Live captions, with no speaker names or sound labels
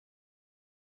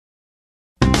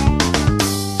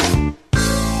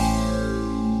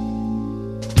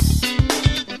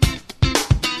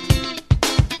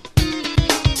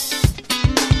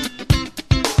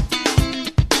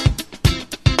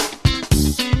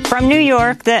From New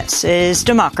York, this is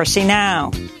Democracy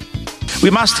Now! We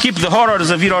must keep the horrors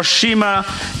of Hiroshima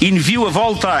in view of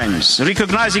all times,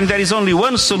 recognizing there is only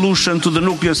one solution to the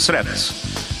nuclear threat: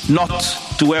 not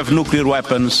to have nuclear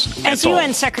weapons As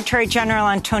UN Secretary General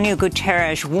Antonio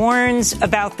Guterres warns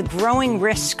about the growing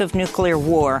risk of nuclear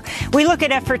war, we look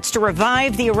at efforts to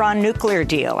revive the Iran nuclear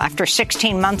deal. After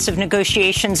 16 months of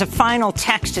negotiations, a final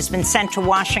text has been sent to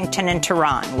Washington and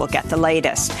Tehran. We'll get the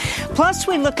latest. Plus,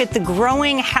 we look at the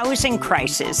growing housing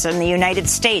crisis in the United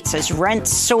States as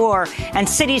rents soar and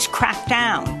cities crack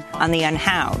down on the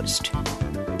unhoused.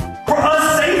 For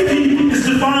us, safety is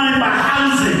defined by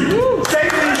housing.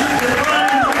 Safety is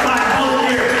defined by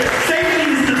healthcare.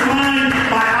 Safety is defined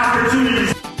by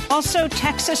opportunities. Also,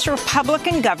 Texas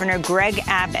Republican Governor Greg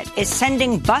Abbott is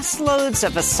sending busloads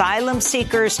of asylum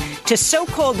seekers to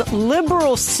so-called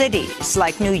liberal cities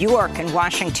like New York and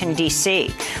Washington, D.C.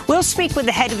 We'll speak with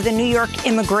the head of the New York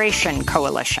Immigration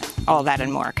Coalition. All that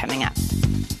and more coming up.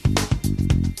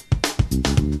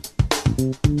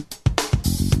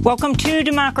 Welcome to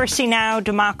Democracy Now!,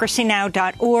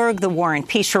 democracynow.org, the War and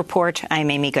Peace Report.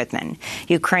 I'm Amy Goodman.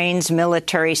 Ukraine's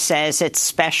military says its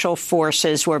special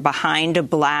forces were behind a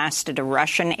blast at a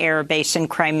Russian air base in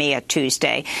Crimea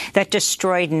Tuesday that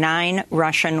destroyed 9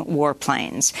 Russian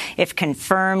warplanes. If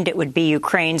confirmed, it would be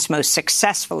Ukraine's most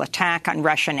successful attack on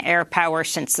Russian air power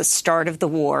since the start of the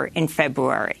war in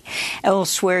February.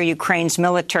 Elsewhere, Ukraine's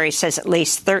military says at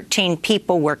least 13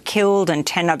 people were killed and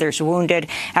 10 others wounded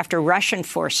after Russian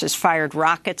forces fired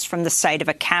rockets from the site of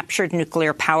a captured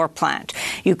nuclear power plant.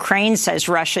 Ukraine says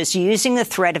Russia is using the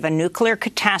threat of a nuclear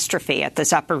catastrophe at the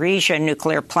Zaporizhzhia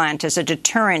nuclear plant as a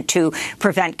deterrent to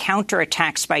prevent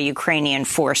counterattacks by Ukrainian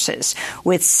forces.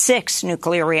 With 6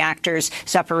 nuclear reactors,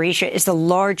 Zaporizhzhia is the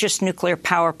largest nuclear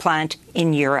power plant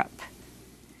in Europe.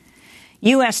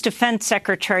 U.S. Defense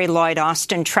Secretary Lloyd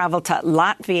Austin traveled to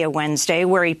Latvia Wednesday,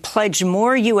 where he pledged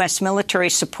more U.S. military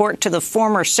support to the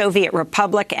former Soviet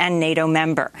Republic and NATO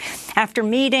member. After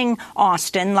meeting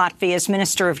Austin, Latvia's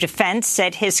Minister of Defense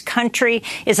said his country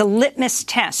is a litmus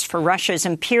test for Russia's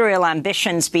imperial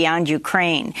ambitions beyond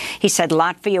Ukraine. He said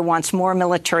Latvia wants more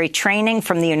military training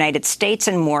from the United States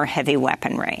and more heavy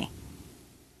weaponry.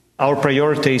 Our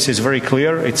priorities is very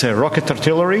clear. It's a rocket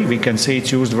artillery. We can see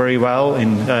it's used very well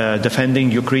in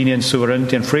defending Ukrainian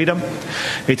sovereignty and freedom.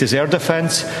 It is air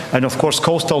defense and, of course,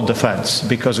 coastal defense,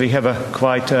 because we have a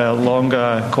quite long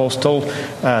coastal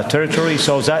territory.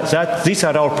 So these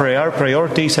are our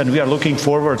priorities, and we are looking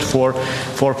forward for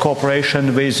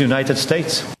cooperation with the United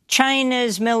States.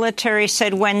 China's military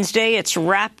said Wednesday it's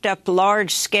wrapped up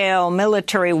large-scale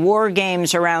military war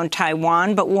games around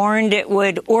Taiwan, but warned it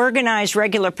would organize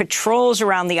regular patrols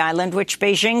around the island, which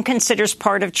Beijing considers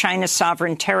part of China's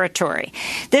sovereign territory.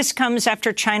 This comes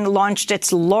after China launched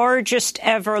its largest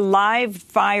ever live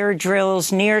fire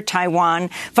drills near Taiwan,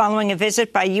 following a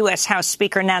visit by U.S. House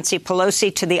Speaker Nancy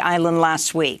Pelosi to the island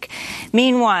last week.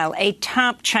 Meanwhile, a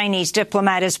top Chinese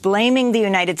diplomat is blaming the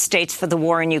United States for the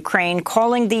war in Ukraine,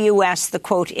 calling the U.S. the,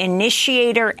 quote,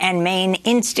 initiator and main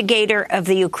instigator of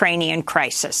the Ukrainian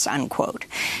crisis, unquote.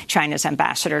 China's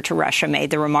ambassador to Russia made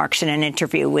the remarks in an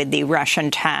interview with the Russian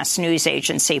TASS news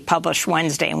agency published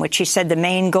Wednesday, in which he said the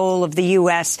main goal of the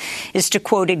U.S. is to,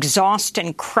 quote, exhaust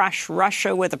and crush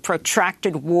Russia with a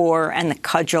protracted war and the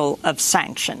cudgel of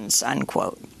sanctions,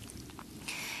 unquote.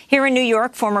 Here in New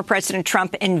York, former President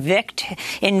Trump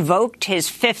invoked his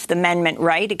Fifth Amendment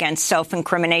right against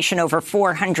self-incrimination over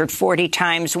 440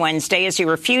 times Wednesday as he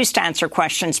refused to answer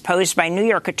questions posed by New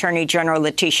York Attorney General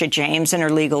Letitia James and her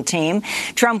legal team.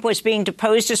 Trump was being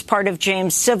deposed as part of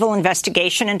James' civil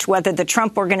investigation into whether the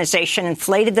Trump Organization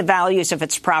inflated the values of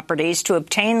its properties to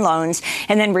obtain loans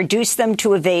and then reduce them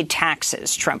to evade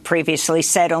taxes. Trump previously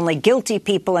said only guilty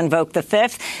people invoke the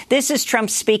Fifth. This is Trump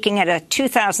speaking at a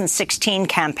 2016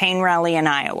 campaign rally in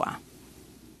Iowa.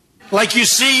 Like you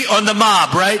see on the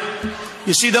mob, right?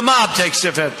 You see the mob takes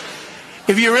the Fifth.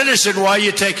 If you're innocent, why are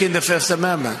you taking the Fifth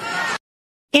Amendment?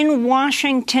 In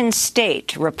Washington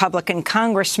state, Republican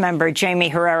Congress member Jaime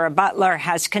Herrera Beutler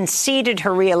has conceded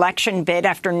her re-election bid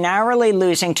after narrowly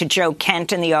losing to Joe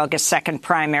Kent in the August 2nd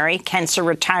primary. Kent's a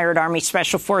retired Army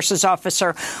Special Forces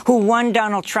officer who won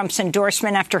Donald Trump's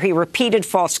endorsement after he repeated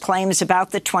false claims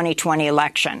about the 2020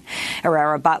 election.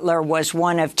 Herrera Beutler was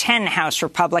one of 10 House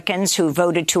Republicans who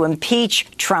voted to impeach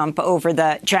Trump over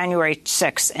the January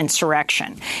 6th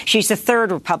insurrection. She's the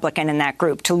third Republican in that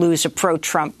group to lose a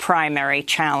pro-Trump primary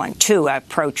to a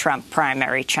pro-Trump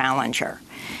primary challenger.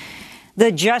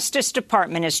 The Justice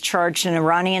Department has charged an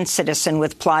Iranian citizen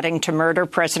with plotting to murder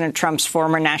President Trump's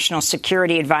former national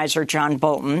security advisor, John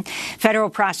Bolton. Federal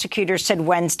prosecutors said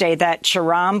Wednesday that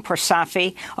Shahram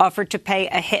Poursafi offered to pay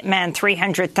a hitman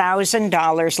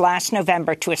 $300,000 last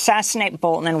November to assassinate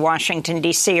Bolton in Washington,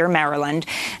 D.C. or Maryland.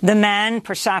 The man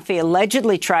Poursafi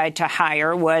allegedly tried to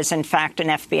hire was, in fact, an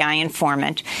FBI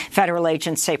informant. Federal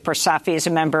agents say Poursafi is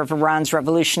a member of Iran's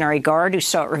Revolutionary Guard who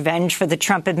sought revenge for the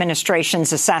Trump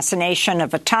administration's assassination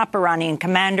of a top Iranian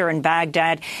commander in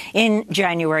Baghdad in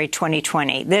January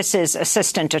 2020. This is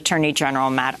Assistant Attorney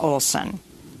General Matt Olsen.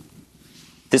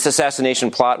 This assassination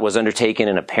plot was undertaken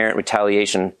in apparent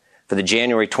retaliation for the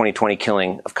January 2020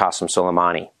 killing of Qasem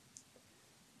Soleimani.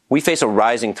 We face a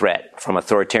rising threat from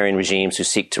authoritarian regimes who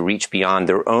seek to reach beyond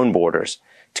their own borders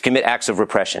to commit acts of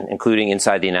repression, including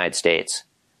inside the United States.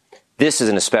 This is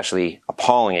an especially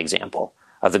appalling example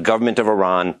of the government of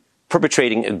Iran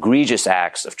perpetrating egregious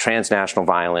acts of transnational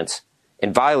violence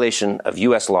in violation of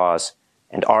U.S. laws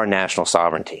and our national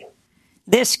sovereignty.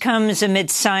 This comes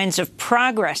amid signs of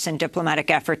progress in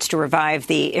diplomatic efforts to revive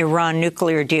the Iran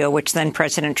nuclear deal, which then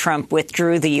President Trump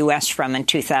withdrew the U.S. from in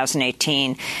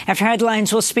 2018. After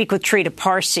headlines, we'll speak with Trita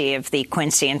Parsi of the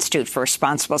Quincy Institute for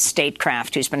Responsible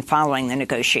Statecraft, who's been following the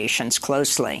negotiations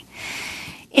closely.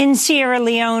 In Sierra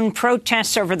Leone,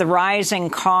 protests over the rising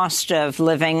cost of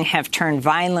living have turned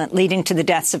violent, leading to the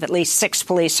deaths of at least 6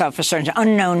 police officers, an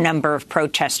unknown number of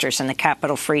protesters in the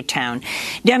capital, Freetown.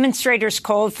 Demonstrators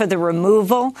called for the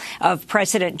removal of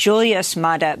President Julius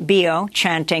Maada Bio,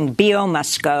 chanting, "Bio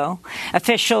must go."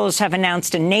 Officials have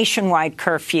announced a nationwide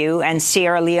curfew, and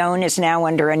Sierra Leone is now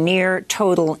under a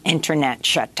near-total internet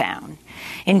shutdown.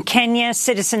 In Kenya,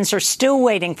 citizens are still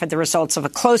waiting for the results of a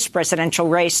close presidential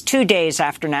race 2 days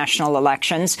after national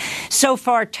elections. So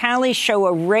far, tallies show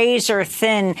a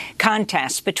razor-thin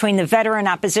contest between the veteran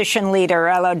opposition leader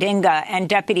Raila Odinga and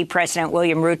Deputy President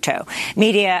William Ruto.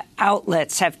 Media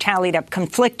outlets have tallied up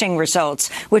conflicting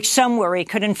results, which some worry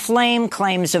could inflame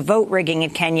claims of vote rigging in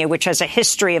Kenya, which has a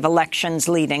history of elections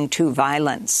leading to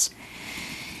violence.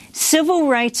 Civil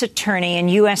rights attorney and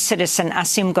U.S. citizen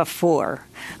Asim Ghafoor,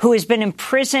 who has been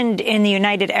imprisoned in the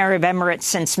United Arab Emirates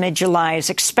since mid-July, is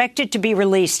expected to be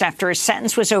released after his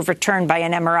sentence was overturned by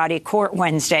an Emirati court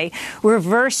Wednesday,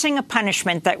 reversing a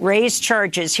punishment that raised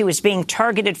charges he was being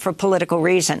targeted for political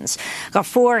reasons.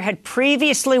 Ghafoor had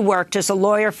previously worked as a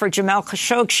lawyer for Jamal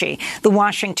Khashoggi, the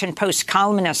Washington Post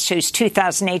columnist whose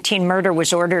 2018 murder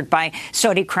was ordered by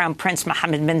Saudi Crown Prince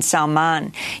Mohammed bin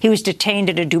Salman. He was detained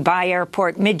at a Dubai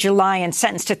airport mid-July and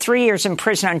sentenced to 3 years in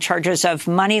prison on charges of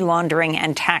money laundering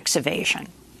and tax evasion.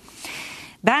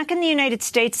 Back in the United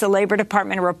States, the Labor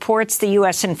Department reports the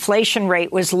U.S. inflation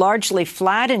rate was largely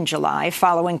flat in July,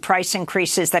 following price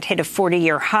increases that hit a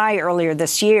 40-year high earlier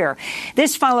this year.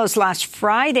 This follows last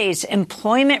Friday's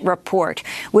employment report,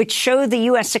 which showed the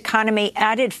U.S. economy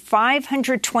added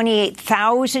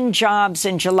 528,000 jobs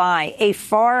in July, a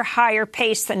far higher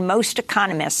pace than most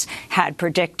economists had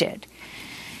predicted.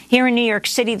 Here in New York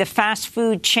City, the fast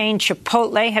food chain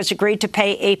Chipotle has agreed to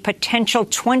pay a potential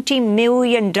 $20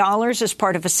 million as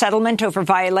part of a settlement over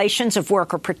violations of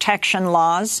worker protection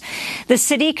laws. The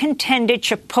city contended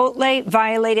Chipotle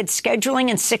violated scheduling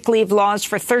and sick leave laws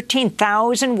for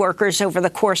 13,000 workers over the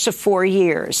course of 4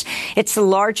 years. It's the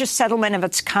largest settlement of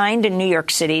its kind in New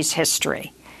York City's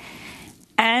history.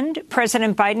 And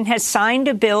President Biden has signed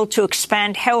a bill to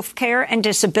expand health care and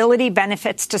disability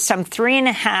benefits to some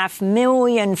 3.5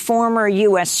 million former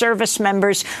U.S. service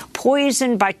members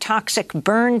poisoned by toxic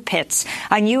burn pits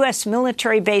on U.S.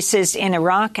 military bases in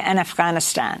Iraq and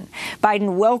Afghanistan.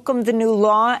 Biden welcomed the new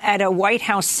law at a White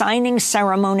House signing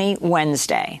ceremony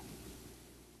Wednesday.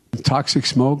 Toxic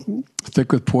smoke,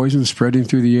 thick with poison, spreading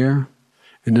through the air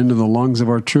and into the lungs of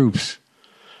our troops.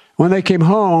 When they came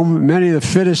home, many of the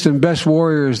fittest and best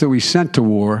warriors that we sent to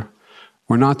war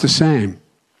were not the same.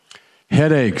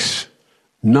 Headaches,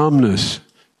 numbness,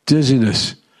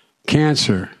 dizziness,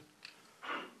 cancer.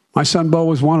 My son Bo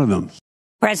was one of them.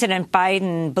 President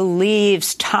Biden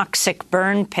believes toxic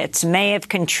burn pits may have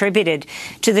contributed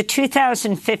to the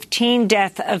 2015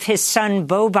 death of his son,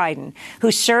 Beau Biden,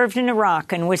 who served in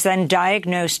Iraq and was then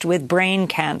diagnosed with brain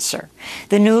cancer.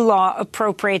 The new law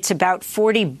appropriates about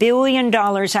 $40 billion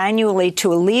annually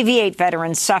to alleviate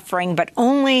veterans' suffering, but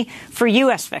only for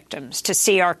U.S. victims. To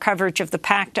see our coverage of the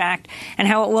PACT Act and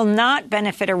how it will not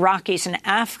benefit Iraqis and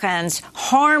Afghans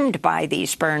harmed by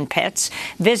these burn pits,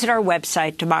 visit our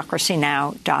website,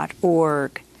 democracynow.org.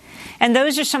 And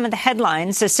those are some of the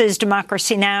headlines. This is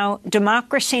Democracy Now!,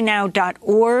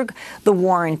 democracynow.org, The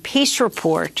War and Peace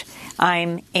Report.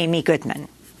 I'm Amy Goodman.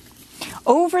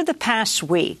 Over the past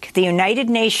week, the United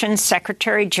Nations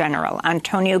Secretary General,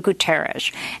 Antonio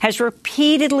Guterres, has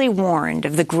repeatedly warned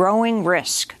of the growing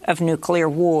risk of nuclear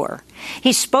war.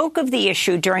 He spoke of the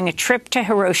issue during a trip to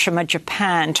Hiroshima,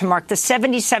 Japan, to mark the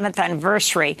 77th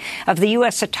anniversary of the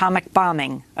U.S. atomic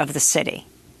bombing of the city.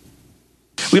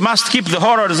 We must keep the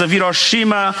horrors of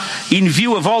Hiroshima in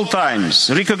view of all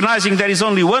times, recognizing there is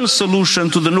only one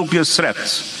solution to the nuclear threat,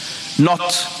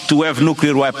 not to have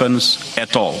nuclear weapons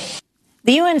at all.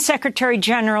 The UN Secretary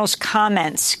General's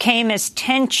comments came as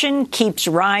tension keeps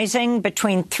rising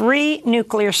between three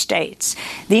nuclear states,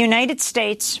 the United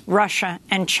States, Russia,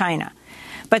 and China.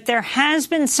 But there has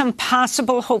been some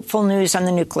possible hopeful news on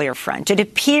the nuclear front. It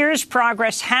appears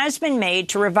progress has been made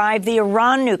to revive the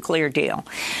Iran nuclear deal,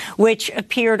 which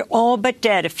appeared all but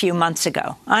dead a few months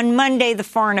ago. On Monday, the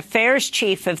foreign affairs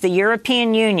chief of the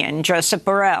European Union, Josep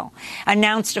Borrell,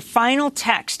 announced a final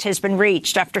text has been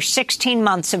reached after 16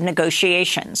 months of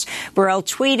negotiations. Borrell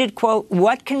tweeted, quote,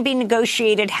 "What can be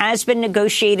negotiated has been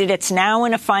negotiated. It's now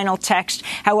in a final text.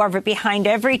 However, behind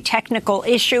every technical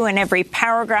issue and every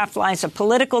paragraph lies a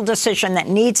political decision that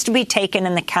needs to be taken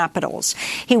in the capitals."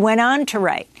 He went on to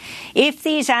write, "If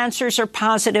these answers are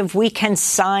positive, we can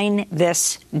sign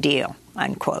this deal,"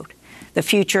 unquote. The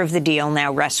future of the deal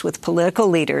now rests with political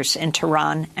leaders in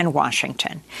Tehran and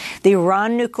Washington. The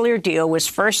Iran nuclear deal was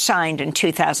first signed in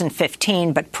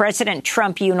 2015, but President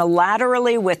Trump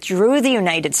unilaterally withdrew the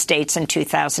United States in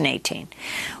 2018.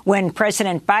 When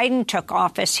President Biden took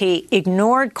office, he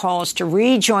ignored calls to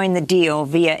rejoin the deal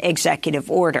via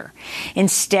executive order.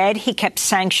 Instead, he kept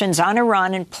sanctions on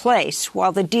Iran in place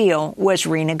while the deal was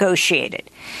renegotiated.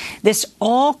 This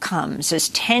all comes as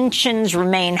tensions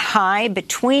remain high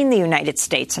between the United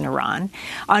States and Iran.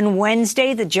 On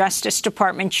Wednesday, the Justice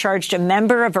Department charged a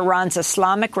member of Iran's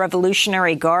Islamic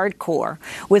Revolutionary Guard Corps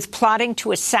with plotting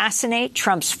to assassinate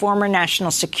Trump's former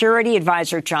national security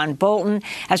advisor, John Bolton,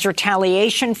 as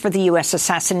retaliation for the U.S.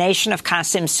 assassination of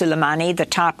Qasem Soleimani, the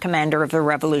top commander of the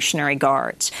Revolutionary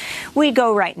Guards. We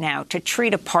go right now to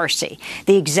Trita Parsi,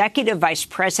 the executive vice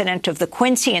president of the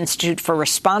Quincy Institute for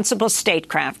Responsible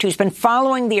Statecraft, who's been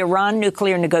following the Iran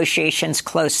nuclear negotiations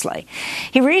closely.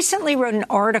 He recently wrote an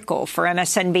article for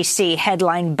MSNBC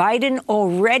headline, "Biden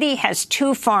already has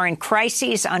two foreign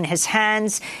crises on his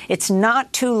hands. It's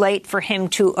not too late for him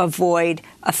to avoid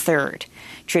a third."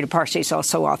 Trita Parsi is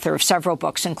also author of several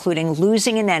books, including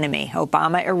Losing an Enemy,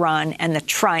 Obama, Iran, and the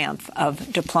Triumph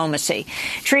of Diplomacy.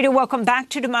 Trita, welcome back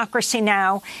to Democracy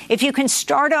Now! If you can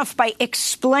start off by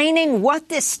explaining what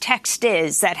this text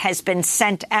is that has been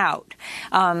sent out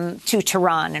to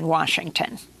Tehran and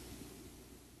Washington.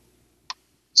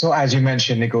 So as you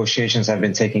mentioned, negotiations have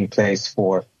been taking place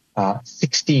for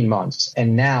 16 months.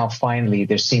 And now, finally,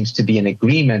 there seems to be an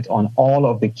agreement on all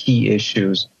of the key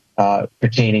issues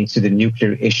pertaining to the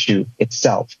nuclear issue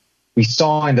itself. We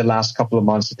saw in the last couple of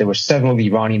months that there were several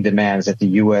Iranian demands that the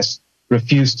U.S.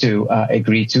 refused to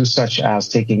agree to, such as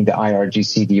taking the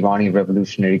IRGC, the Iranian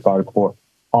Revolutionary Guard Corps,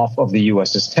 off of the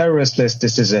U.S.'s terrorist list.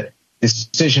 This is a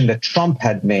decision that Trump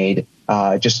had made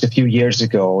just a few years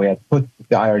ago. He had put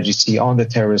the IRGC on the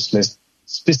terrorist list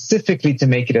specifically to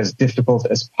make it as difficult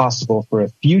as possible for a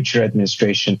future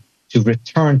administration to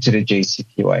return to the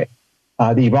JCPOA.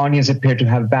 The Iranians appear to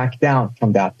have backed down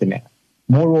from that demand.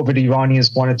 Moreover, the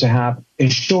Iranians wanted to have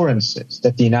assurances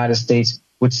that the United States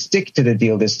would stick to the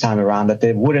deal this time around, that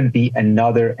there wouldn't be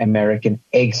another American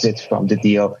exit from the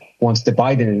deal once the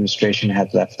Biden administration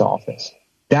had left office.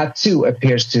 That, too,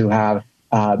 appears to have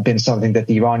been something that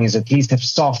the Iranians at least have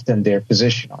softened their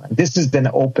position on. And this has then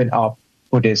opened up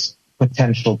for this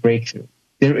potential breakthrough.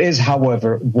 There is,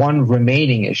 however, one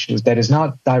remaining issue that is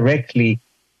not directly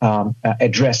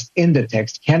addressed in the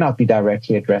text, cannot be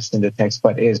directly addressed in the text,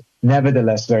 but is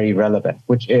nevertheless very relevant,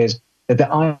 which is that the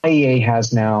IAEA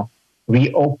has now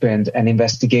reopened an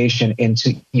investigation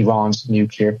into Iran's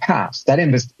nuclear past. That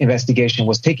investigation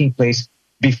was taking place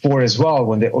before as well,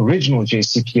 when the original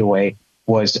JCPOA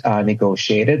was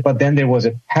negotiated, but then there was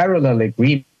a parallel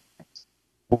agreement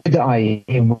with the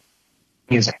IAEA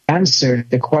has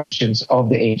answered the questions of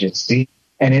the agency,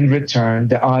 and in return,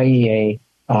 the IAEA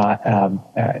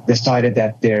decided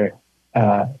that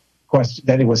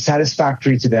that it was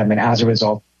satisfactory to them, and as a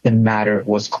result, the matter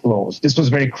was closed. This was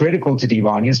very critical to the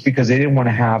Iranians because they didn't want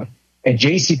to have a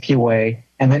JCPOA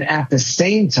and then at the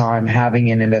same time having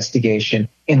an investigation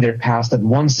in their past that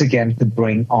once again could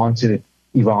bring onto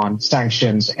Iran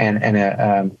sanctions and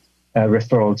a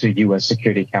referral to U.S.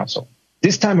 Security Council.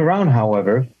 This time around,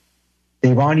 however, the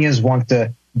Iranians want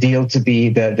the deal to be,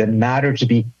 the matter to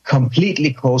be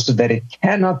completely closed so that it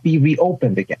cannot be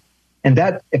reopened again. And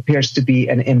that appears to be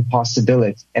an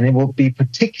impossibility. And it will be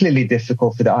particularly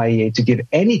difficult for the IAEA to give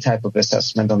any type of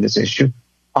assessment on this issue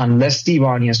unless the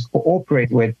Iranians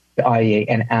cooperate with the IAEA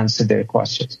and answer their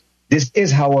questions. This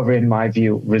is, however, in my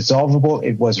view, resolvable.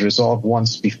 It was resolved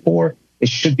once before. It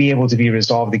should be able to be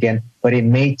resolved again, but it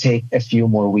may take a few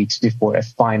more weeks before a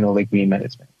final agreement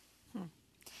is made.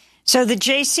 So the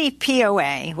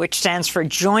JCPOA, which stands for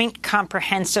Joint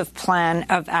Comprehensive Plan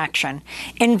of Action,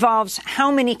 involves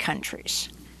how many countries?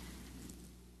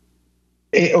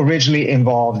 It originally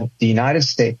involved the United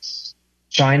States,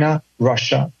 China,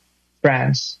 Russia,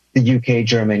 France, the UK,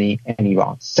 Germany, and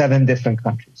Iran. 7 different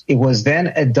countries. It was then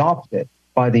adopted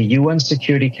by the UN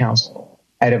Security Council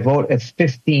at a vote of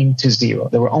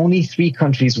 15-0. There were only 3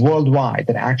 countries worldwide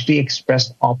that actually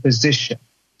expressed opposition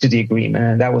to the agreement,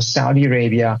 and that was Saudi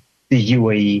Arabia, the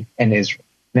UAE, and Israel.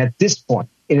 And at this point,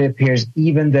 it appears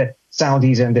even the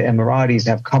Saudis and the Emiratis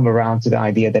have come around to the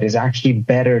idea that it's actually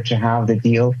better to have the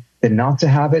deal than not to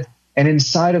have it. And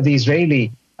inside of the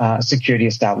Israeli security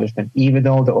establishment, even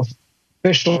though the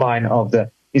official line of the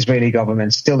Israeli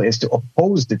government still is to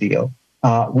oppose the deal,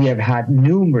 we have had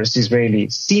numerous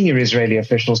senior Israeli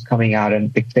officials coming out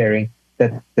and declaring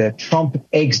that the Trump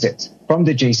exit from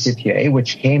the JCPOA,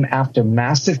 which came after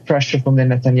massive pressure from the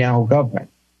Netanyahu government,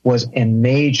 was a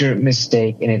major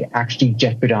mistake, and it actually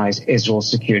jeopardized Israel's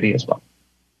security as well.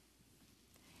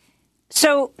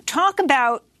 So talk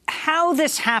about how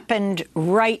this happened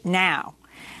right now.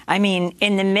 I mean,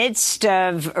 in the midst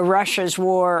of Russia's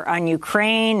war on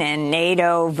Ukraine and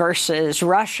NATO versus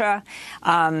Russia,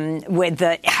 with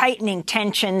the heightening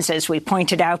tensions, as we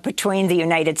pointed out, between the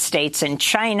United States and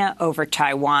China over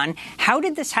Taiwan, how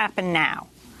did this happen now?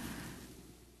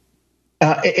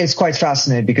 It's quite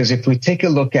fascinating because if we take a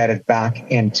look at it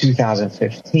back in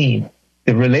 2015,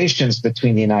 the relations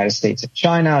between the United States and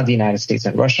China, the United States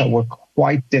and Russia were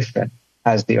quite different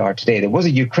as they are today. There was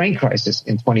a Ukraine crisis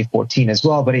in 2014 as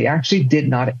well, but it actually did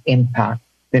not impact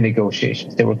the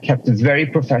negotiations. They were kept very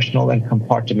professional and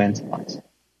compartmentalized.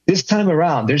 This time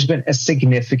around, there's been a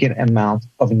significant amount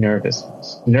of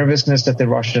nervousness that the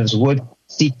Russians would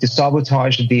seek to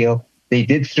sabotage the deal. They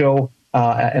did throw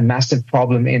a massive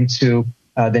problem into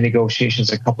the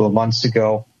negotiations a couple of months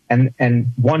ago.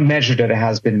 And one measure that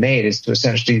has been made is to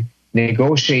essentially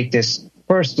negotiate this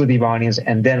first with the Iranians,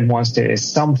 and then once there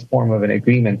is some form of an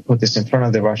agreement, put this in front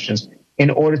of the Russians in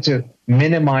order to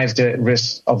minimize the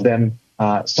risk of them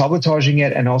sabotaging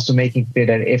it, and also making clear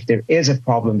that if there is a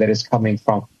problem that is coming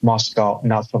from Moscow,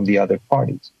 not from the other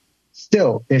parties.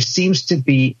 Still, there seems to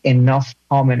be enough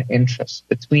common interest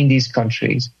between these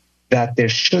countries that there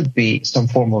should be some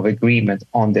form of agreement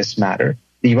on this matter.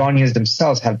 The Iranians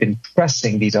themselves have been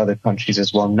pressing these other countries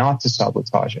as well not to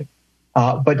sabotage it.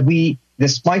 But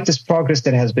despite this progress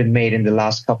that has been made in the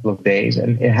last couple of days,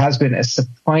 and it has been a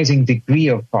surprising degree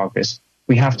of progress,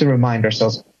 we have to remind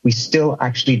ourselves we still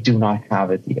actually do not have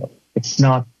a deal. It's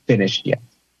not finished yet.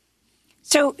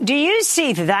 So do you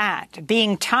see that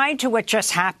being tied to what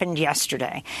just happened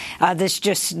yesterday?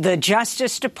 The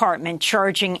Justice Department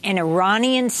charging an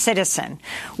Iranian citizen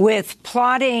with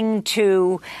plotting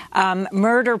to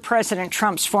murder President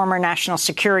Trump's former national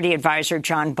security advisor,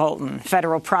 John Bolton.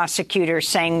 Federal prosecutors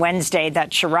saying Wednesday that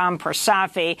Shahram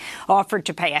Poursafi offered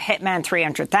to pay a hitman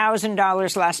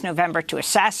 $300,000 last November to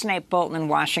assassinate Bolton in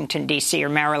Washington, D.C. or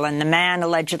Maryland. The man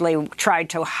allegedly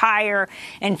tried to hire,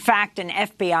 in fact, an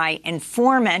FBI informant.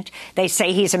 They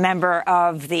say he's a member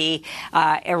of the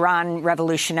Iran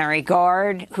Revolutionary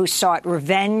Guard who sought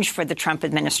revenge for the Trump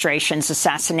administration's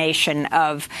assassination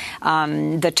of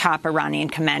the top Iranian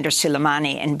commander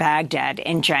Soleimani in Baghdad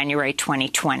in January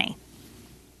 2020.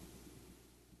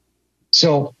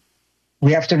 So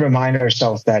we have to remind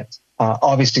ourselves that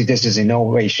obviously this is in no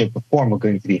way, shape, or form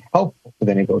going to be helpful for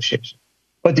the negotiation.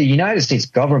 But the United States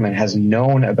government has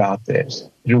known about this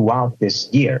throughout this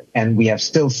year, and we have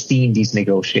still seen these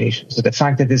negotiations. So the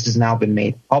fact that this has now been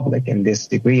made public in this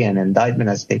degree and indictment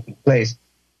has taken place,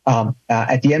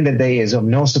 at the end of the day is of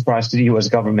no surprise to the U.S.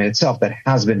 government itself that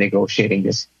has been negotiating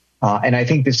this. And I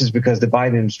think this is because the Biden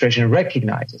administration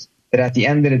recognizes that at the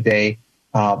end of the day,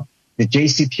 the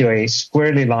JCPOA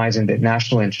squarely lies in the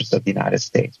national interest of the United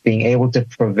States, being able to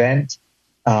prevent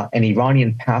an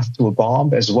Iranian path to a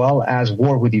bomb, as well as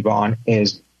war with Iran,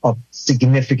 is of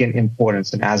significant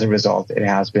importance. And as a result, it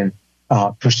has been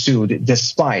pursued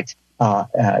despite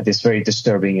this very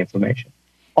disturbing information.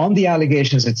 On the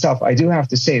allegations itself, I do have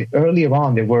to say earlier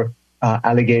on there were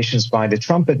allegations by the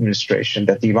Trump administration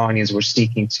that the Iranians were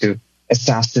seeking to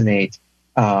assassinate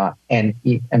an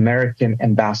American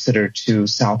ambassador to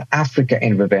South Africa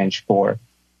in revenge for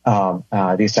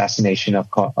the assassination of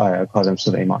Qasem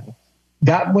Soleimani.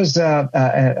 That was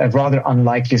a rather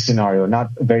unlikely scenario,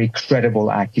 not a very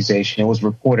credible accusation. It was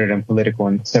reported in Politico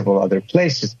and several other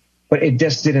places, but it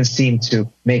just didn't seem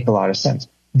to make a lot of sense.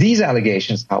 These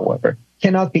allegations, however,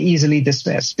 cannot be easily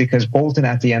dismissed because Bolton,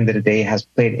 at the end of the day, has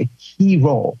played a key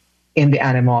role in the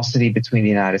animosity between the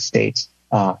United States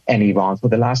and Iran for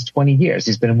the last 20 years.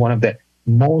 He's been one of the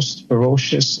most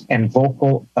ferocious and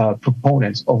vocal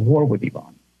proponents of war with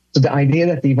Iran. So the idea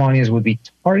that the Iranians would be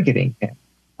targeting him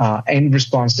in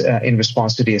response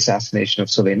to the assassination of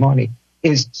Soleimani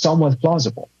is somewhat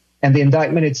plausible. And the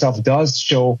indictment itself does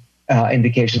show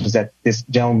indications that this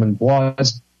gentleman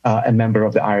was a member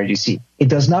of the IRGC. It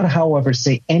does not, however,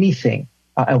 say anything,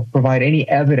 provide any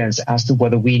evidence as to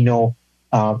whether we know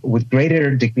with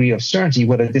greater degree of certainty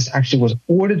whether this actually was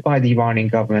ordered by the Iranian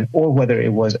government or whether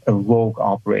it was a rogue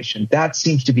operation. That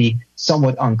seems to be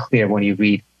somewhat unclear when you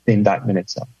read the indictment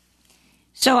itself.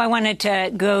 So I wanted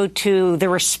to go to the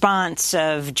response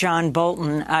of John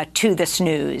Bolton to this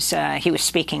news. He was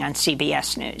speaking on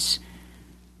CBS News.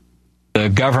 The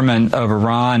government of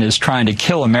Iran is trying to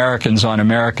kill Americans on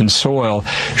American soil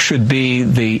should be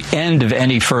the end of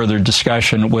any further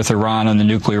discussion with Iran on the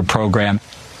nuclear program.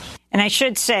 And I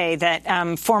should say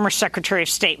that former Secretary of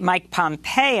State Mike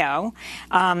Pompeo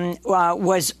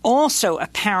was also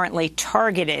apparently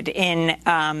targeted in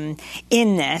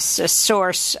this. A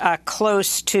source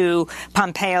close to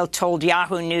Pompeo told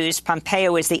Yahoo News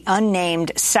Pompeo is the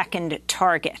unnamed second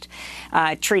target.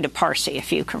 Trita Parsi,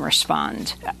 if you can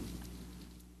respond.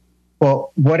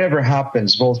 Well, whatever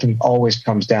happens, Bolton always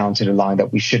comes down to the line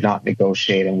that we should not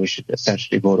negotiate and we should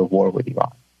essentially go to war with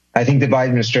Iran. I think the Biden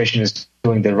administration is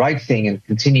doing the right thing and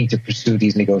continuing to pursue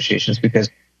these negotiations because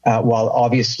while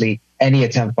obviously any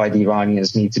attempt by the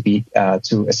Iranians need to be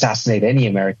to assassinate any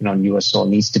American on U.S. soil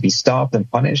needs to be stopped and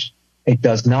punished, it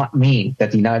does not mean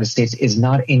that the United States is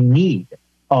not in need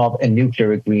of a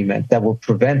nuclear agreement that will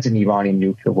prevent an Iranian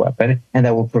nuclear weapon and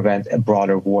that will prevent a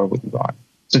broader war with Iran.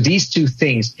 So these two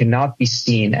things cannot be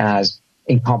seen as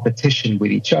in competition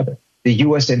with each other. The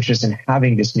U.S. interest in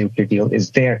having this nuclear deal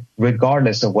is there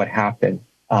regardless of what happened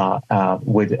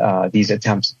with these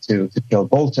attempts to kill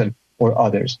Bolton or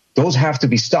others. Those have to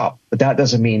be stopped, but that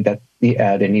doesn't mean that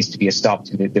there needs to be a stop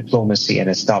to the diplomacy and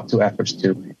a stop to efforts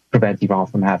to prevent Iran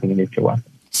from having a nuclear weapon.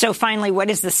 So finally, what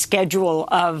is the schedule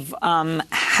of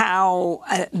how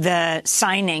the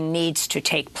signing needs to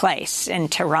take place in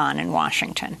Tehran and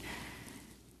Washington?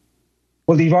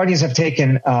 Well, the Iranians have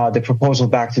taken the proposal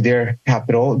back to their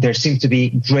capital. There seem to be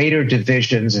greater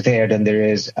divisions there than there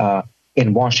is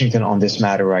in Washington on this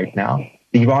matter right now.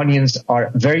 The Iranians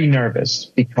are very nervous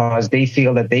because they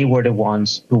feel that they were the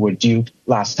ones who were duped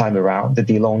last time around. The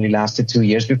deal only lasted 2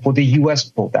 years before the U.S.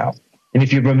 pulled out. And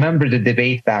if you remember the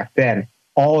debate back then,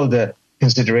 all of the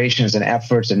considerations and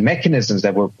efforts and mechanisms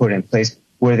that were put in place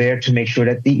were there to make sure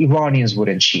that the Iranians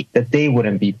wouldn't cheat, that they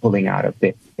wouldn't be pulling out of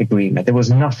the agreement. There was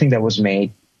nothing that was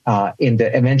made in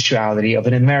the eventuality of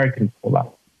an American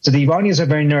pullout. So the Iranians are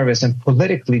very nervous, and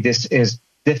politically this is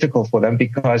difficult for them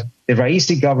because the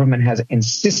Raisi government has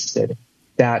insisted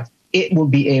that it will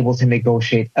be able to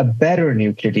negotiate a better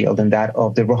nuclear deal than that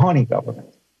of the Rouhani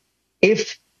government.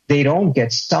 If they don't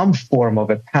get some form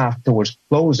of a path towards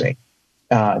closing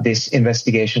this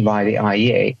investigation by the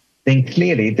IAEA, then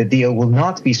clearly the deal will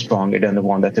not be stronger than the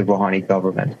one that the Rouhani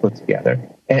government put together.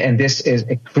 And this is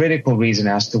a critical reason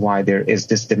as to why there is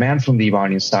this demand from the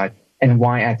Iranian side and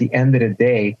why at the end of the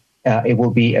day, it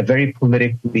will be a very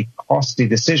politically costly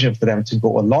decision for them to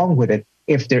go along with it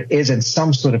if there isn't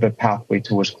some sort of a pathway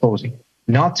towards closing.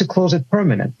 Not to close it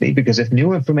permanently, because if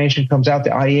new information comes out,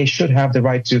 the IAEA should have the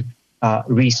right to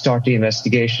restart the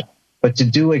investigation. But to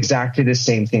do exactly the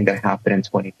same thing that happened in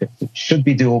 2015 should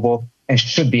be doable and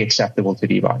should be acceptable to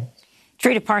the Iranians.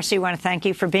 Trita Parsi, I want to thank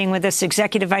you for being with us.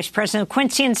 Executive Vice President of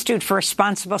Quincy Institute for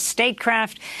Responsible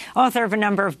Statecraft, author of a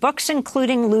number of books,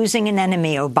 including Losing an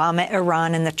Enemy, Obama,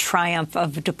 Iran, and the Triumph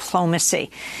of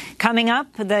Diplomacy. Coming up,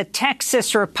 the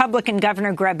Texas Republican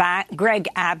Governor Greg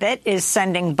Abbott is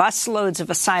sending busloads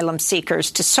of asylum seekers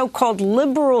to so-called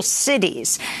liberal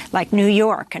cities like New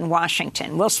York and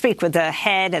Washington. We'll speak with the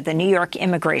head of the New York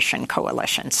Immigration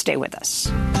Coalition. Stay with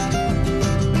us.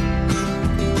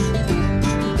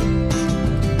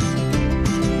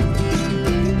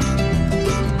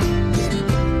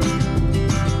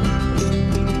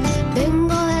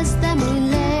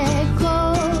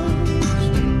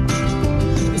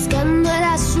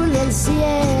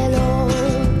 Cielo,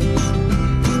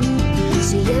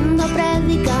 siguiendo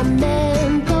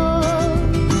predicamentos,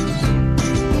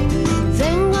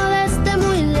 vengo desde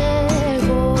muy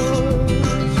lejos,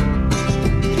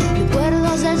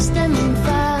 recuerdos de este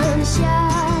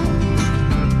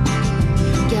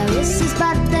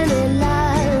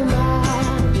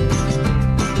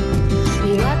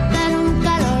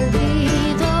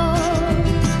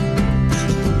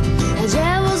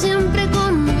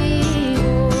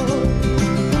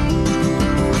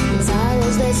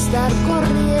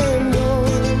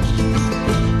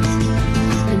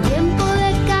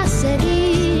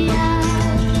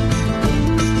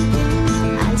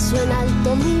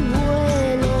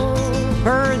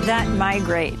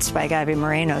Migrates by Gaby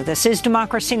Moreno. This is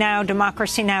Democracy Now!,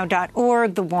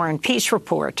 democracynow.org, The War and Peace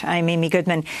Report. I'm Amy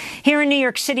Goodman. Here in New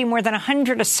York City, more than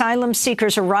 100 asylum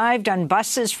seekers arrived on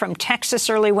buses from Texas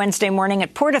early Wednesday morning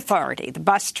at Port Authority, the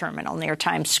bus terminal near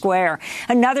Times Square.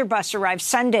 Another bus arrived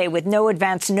Sunday with no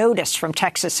advance notice from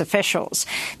Texas officials.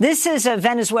 This is a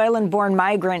Venezuelan-born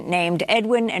migrant named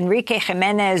Edwin Enrique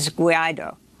Jimenez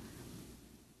Guaido.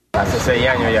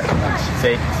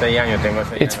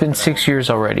 It's been 6 years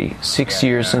already, 6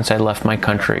 years since I left my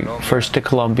country, first to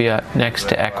Colombia, next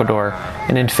to Ecuador,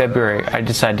 and in February I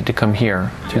decided to come here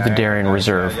through the Darien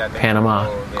Reserve, Panama,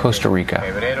 Costa Rica.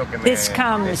 This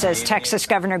comes as Texas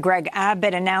Governor Greg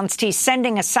Abbott announced he's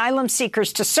sending asylum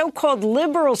seekers to so-called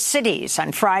liberal cities.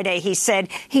 On Friday, he said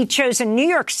he'd chosen New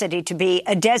York City to be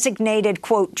a designated,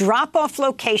 quote, drop-off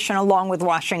location along with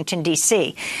Washington,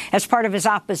 D.C., as part of his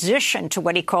opposition to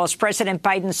what he calls President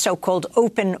Biden's so-called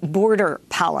open border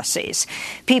policies.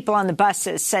 People on the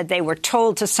buses said they were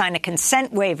told to sign a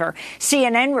consent waiver.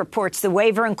 CNN reports the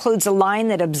waiver includes a line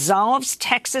that absolves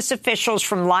Texas officials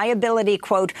from liability,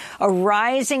 quote,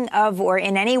 arising of or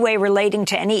in any way relating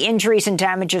to any injuries and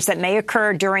damages that may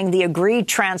occur during the agreed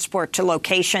transport to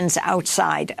locations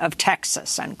outside of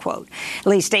Texas, unquote. At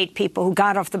least 8 people who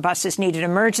got off the buses needed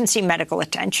emergency medical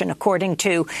attention, according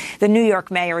to the New York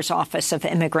Mayor's Office of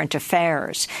Immigrant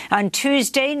Affairs. On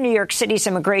Tuesday, New York City's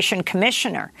Immigration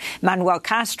Commissioner, Manuel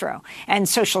Castro, and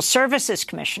Social Services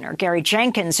Commissioner, Gary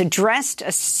Jenkins, addressed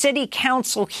a city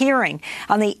council hearing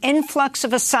on the influx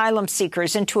of asylum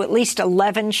seekers into at least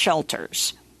 11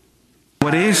 shelters.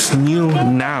 What is new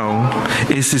now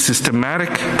is the systematic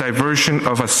diversion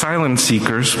of asylum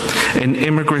seekers and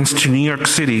immigrants to New York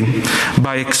City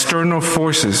by external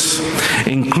forces,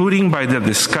 including by the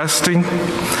disgusting,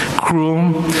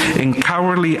 cruel, and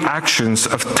cowardly actions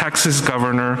of Texas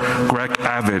Governor Greg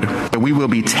Abbott. We will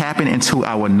be tapping into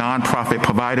our nonprofit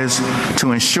providers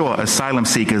to ensure asylum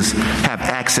seekers have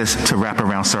access to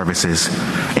wraparound services,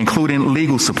 including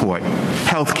legal support,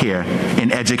 health care,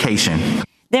 and education.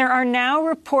 There are now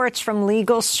reports from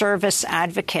legal service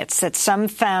advocates that some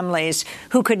families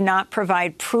who could not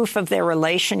provide proof of their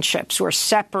relationships were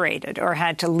separated or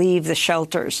had to leave the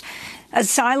shelters.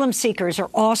 Asylum seekers are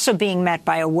also being met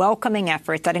by a welcoming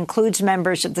effort that includes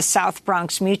members of the South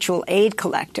Bronx Mutual Aid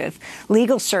Collective,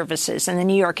 Legal Services, and the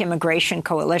New York Immigration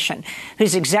Coalition,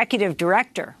 whose executive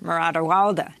director, Murad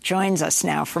Awalda, joins us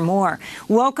now for more.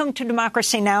 Welcome to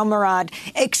Democracy Now!, Murad.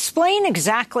 Explain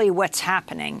exactly what's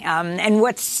happening and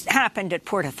what's happened at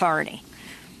Port Authority.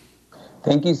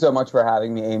 Thank you so much for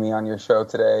having me, Amy, on your show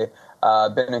today.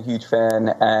 Been a huge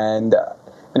fan, and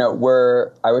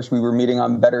I wish we were meeting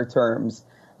on better terms,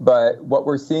 but what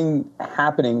we're seeing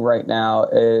happening right now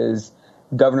is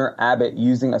Governor Abbott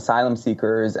using asylum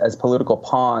seekers as political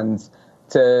pawns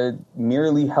to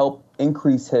merely help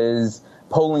increase his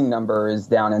polling numbers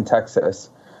down in Texas.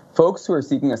 Folks who are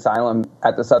seeking asylum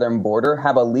at the southern border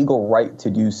have a legal right to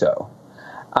do so.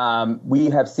 We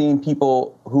have seen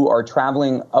people who are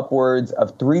traveling upwards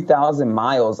of 3,000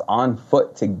 miles on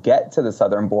foot to get to the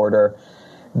southern border,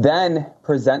 then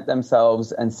present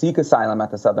themselves and seek asylum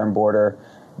at the southern border,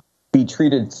 be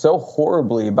treated so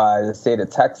horribly by the state of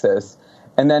Texas,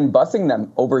 and then busing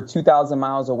them over 2,000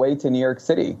 miles away to New York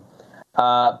City.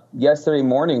 Yesterday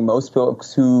morning, most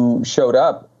folks who showed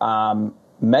up,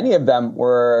 many of them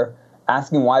were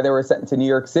asking why they were sent to New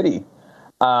York City.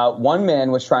 One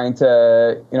man was trying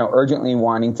to, urgently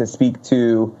wanting to speak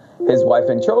to his wife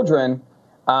and children,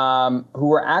 who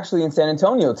were actually in San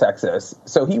Antonio, Texas.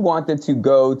 So he wanted to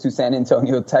go to San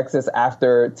Antonio, Texas,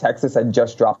 after Texas had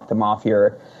just dropped him off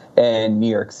here in New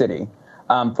York City.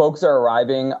 Folks are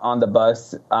arriving on the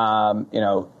bus,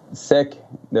 sick.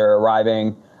 They're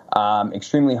arriving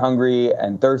extremely hungry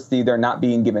and thirsty. They're not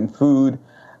being given food.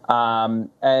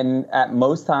 And at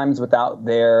most times without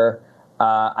their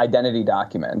identity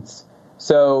documents.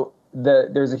 So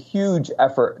there's a huge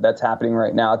effort that's happening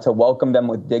right now to welcome them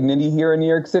with dignity here in New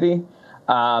York City,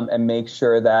 and make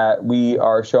sure that we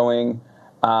are showing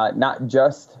not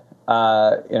just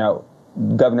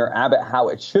Governor Abbott how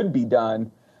it should be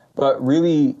done, but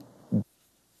really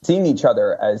seeing each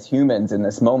other as humans in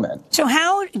this moment. So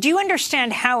how do you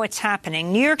understand how it's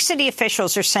happening? New York City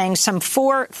officials are saying some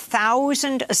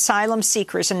 4,000 asylum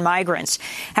seekers and migrants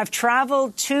have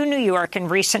traveled to New York in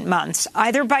recent months,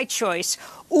 either by choice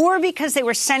or because they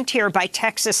were sent here by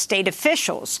Texas state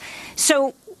officials.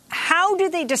 So how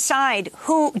do they decide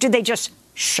who? Do they just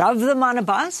shove them on a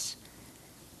bus?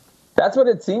 That's what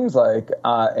it seems like,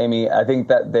 Amy. I think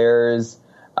that there's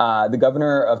The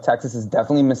governor of Texas is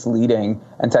definitely misleading,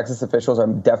 and Texas officials are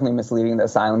definitely misleading the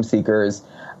asylum seekers.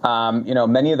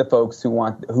 Many of the folks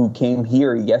who came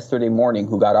here yesterday morning,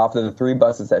 who got off of the 3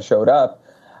 buses that showed up,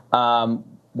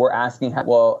 were asking,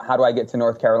 well, how do I get to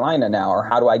North Carolina now? Or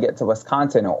how do I get to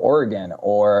Wisconsin or Oregon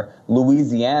or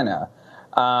Louisiana?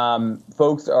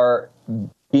 Folks are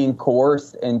being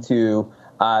coerced into,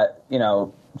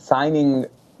 signing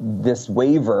this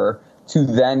waiver to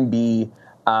then be,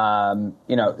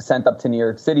 sent up to New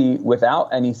York City without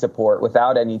any support,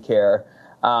 without any care.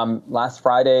 Last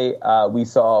Friday, we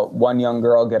saw one young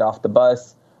girl get off the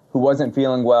bus who wasn't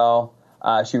feeling well.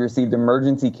 She received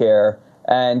emergency care,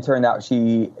 and turned out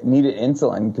she needed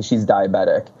insulin because she's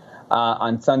diabetic.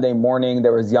 On Sunday morning,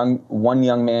 there was one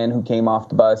young man who came off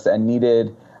the bus and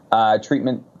needed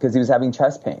treatment because he was having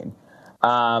chest pain.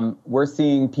 We're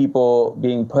seeing people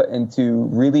being put into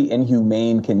really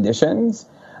inhumane conditions,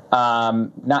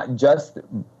 not just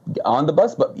on the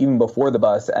bus, but even before the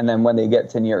bus. And then when they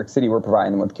get to New York City, we're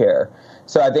providing them with care.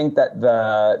 So I think that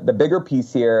the bigger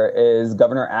piece here is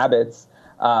Governor Abbott's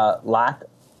lack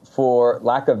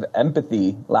of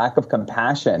empathy, lack of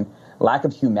compassion, lack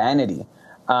of humanity,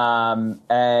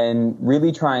 and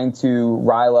really trying to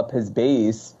rile up his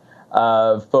base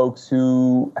of folks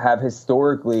who have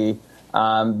historically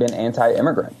been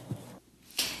anti-immigrant.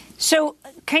 So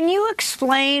can you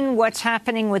explain what's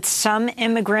happening with some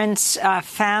immigrants'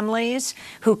 families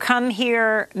who come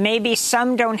here? Maybe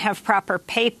some don't have proper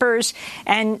papers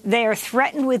and they are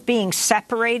threatened with being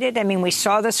separated. I mean, we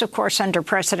saw this, of course, under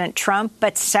President Trump,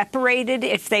 but separated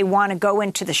if they want to go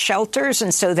into the shelters.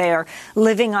 And so they are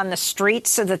living on the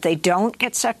streets so that they don't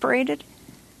get separated.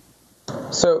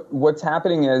 So what's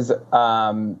happening is,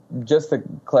 just to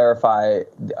clarify,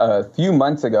 a few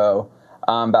months ago,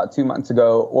 about 2 months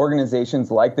ago, organizations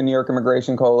like the New York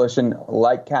Immigration Coalition,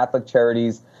 like Catholic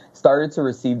Charities, started to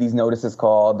receive these notices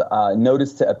called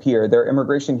Notice to Appear. They're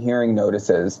immigration hearing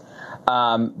notices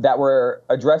that were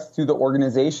addressed to the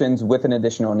organizations with an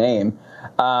additional name.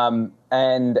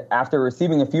 And after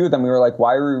receiving a few of them, we were like,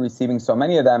 why are we receiving so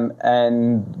many of them?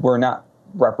 And we're not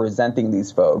representing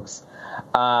these folks.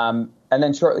 And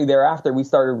then shortly thereafter, we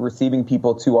started receiving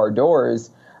people to our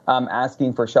doors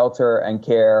asking for shelter and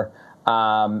care,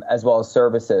 as well as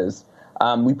services.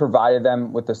 We provided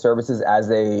them with the services as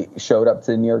they showed up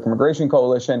to the New York Immigration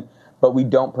Coalition, but we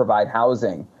don't provide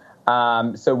housing.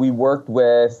 So we worked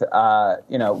with,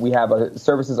 we have a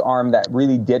services arm that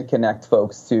really did connect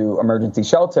folks to emergency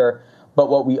shelter. But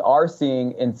what we are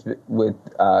seeing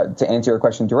to answer your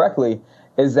question directly,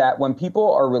 is that when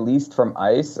people are released from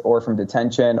ICE or from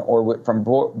detention or from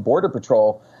Border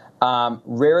Patrol,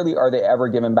 rarely are they ever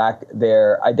given back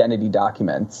their identity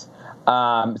documents.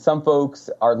 Some folks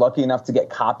are lucky enough to get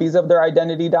copies of their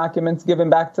identity documents given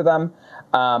back to them,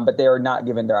 but they are not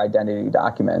given their identity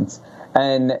documents.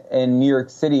 And in New York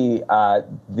City,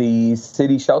 the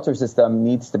city shelter system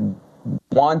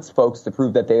wants folks to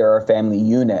prove that they are a family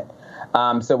unit.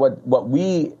 So what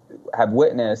we have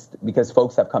witnessed, because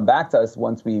folks have come back to us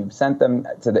once we've sent them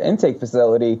to the intake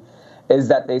facility, is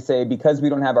that they say, because we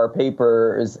don't have our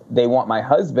papers, they want my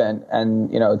husband,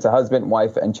 and it's a husband,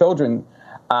 wife, and children.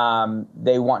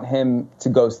 They want him to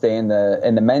go stay in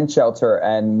the men's shelter,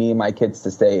 and me and my kids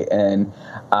to stay in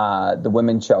the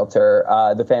women's shelter,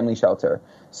 the family shelter.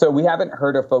 So we haven't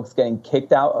heard of folks getting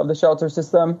kicked out of the shelter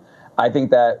system. I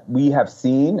think that we have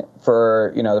seen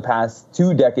for the past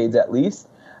 2 decades at least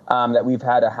that we've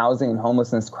had a housing and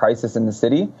homelessness crisis in the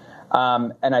city.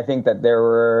 And I think that there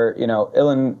were,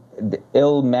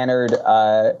 ill-mannered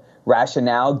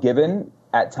rationale given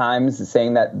at times,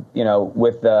 saying that,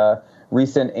 with the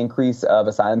recent increase of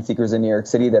asylum seekers in New York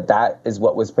City, that is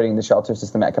what was putting the shelter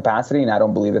system at capacity. And I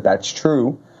don't believe that that's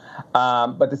true.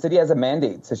 But the city has a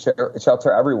mandate to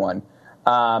shelter everyone.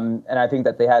 And I think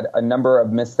that they had a number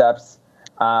of missteps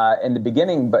in the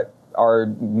beginning, but are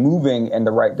moving in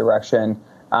the right direction.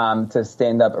 To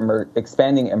stand up,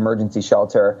 expanding emergency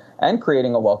shelter and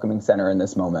creating a welcoming center in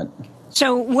this moment.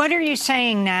 So what are you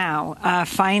saying now,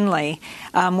 finally?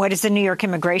 What is the New York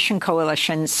Immigration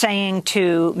Coalition saying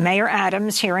to Mayor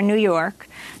Adams here in New York,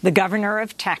 the governor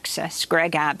of Texas,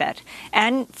 Greg Abbott,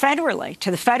 and federally, to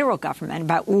the federal government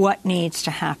about what needs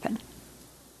to happen?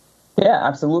 Yeah,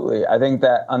 absolutely. I think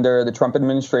that under the Trump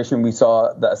administration, we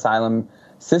saw the asylum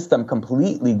system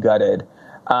completely gutted.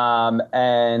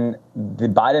 And the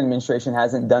Biden administration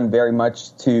hasn't done very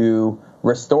much to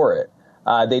restore it.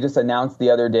 They just announced the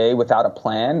other day, without a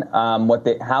plan,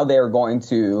 how they are going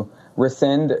to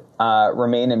rescind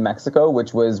Remain in Mexico,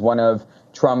 which was one of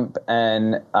Trump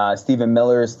and Stephen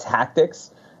Miller's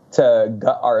tactics to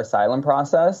gut our asylum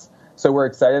process. So we're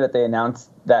excited that they announced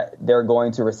that they're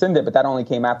going to rescind it, but that only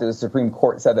came after the Supreme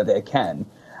Court said that they can.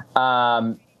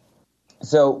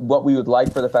 So what we would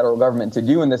like for the federal government to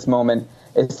do in this moment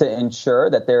is to ensure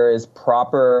that there is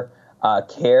proper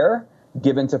care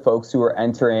given to folks who are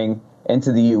entering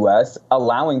into the U.S.,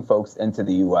 allowing folks into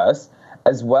the U.S.,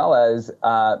 as well as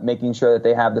making sure that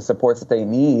they have the supports that they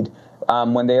need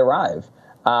when they arrive.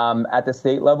 At the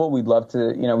state level, we'd love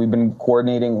to, we've been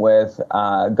coordinating with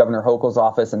Governor Hochul's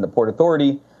office and the Port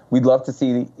Authority. We'd love to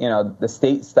see, the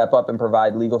state step up and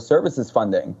provide legal services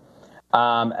funding,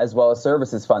 as well as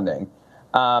services funding.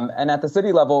 And at the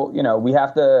city level, we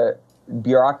have to,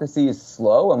 bureaucracy is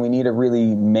slow and we need to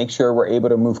really make sure we're able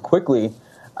to move quickly.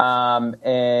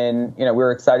 And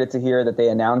we're excited to hear that they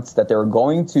announced that they were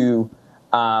going to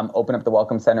open up the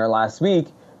Welcome Center last week,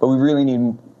 but we really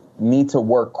need to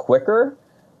work quicker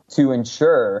to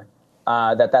ensure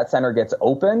that center gets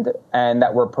opened and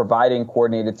that we're providing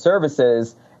coordinated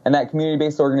services, and that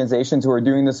community-based organizations who are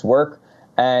doing this work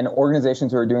and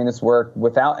organizations who are doing this work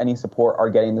without any support are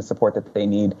getting the support that they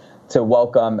need to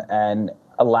welcome and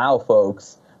allow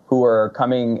folks who are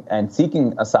coming and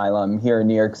seeking asylum here in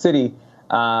New York City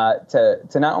to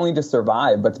not only just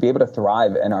survive, but to be able to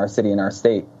thrive in our city and our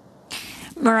state.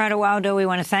 Murad Awaldo, we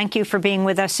want to thank you for being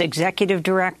with us, Executive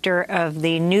Director of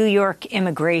the New York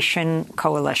Immigration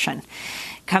Coalition.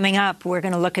 Coming up, we're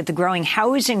going to look at the growing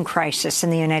housing crisis in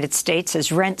the United States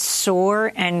as rents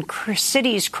soar and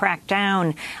cities crack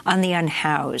down on the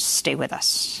unhoused. Stay with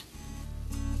us.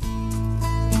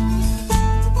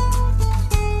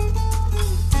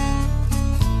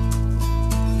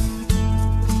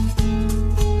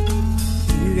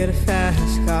 You get a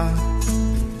fast car,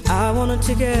 I want a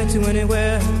ticket to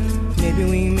anywhere. Maybe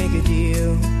we make a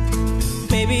deal.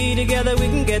 Maybe together we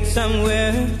can get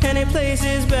somewhere. Any place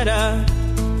is better.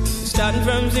 Starting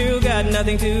from zero, got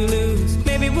nothing to lose.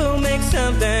 Maybe we'll make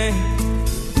something.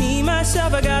 Me,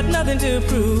 myself, I got nothing to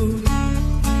prove.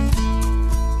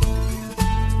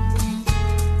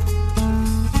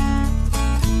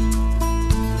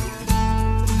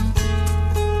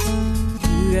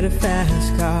 You got a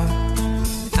fast car,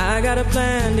 I got a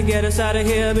plan to get us out of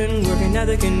here. Been working at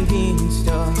the convenience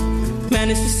store.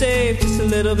 Managed to save just a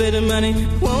little bit of money.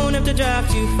 Won't have to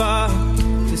drive too far.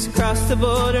 Just cross the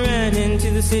border and into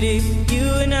the city. You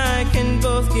and I can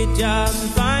both get jobs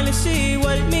and finally see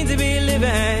what it means to be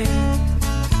living.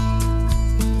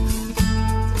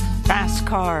 Fast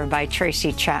Car by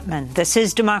Tracy Chapman. This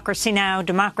is Democracy Now!,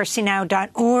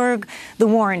 democracynow.org, The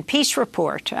War and Peace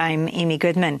Report. I'm Amy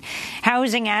Goodman.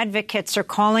 Housing advocates are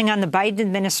calling on the Biden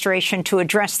administration to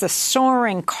address the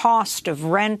soaring cost of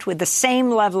rent with the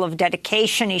same level of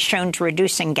dedication he's shown to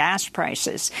reducing gas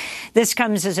prices. This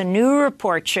comes as a new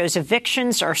report shows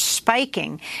evictions are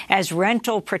spiking as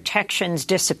rental protections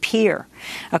disappear.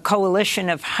 A coalition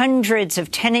of hundreds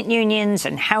of tenant unions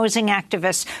and housing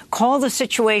activists call the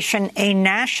situation a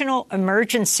national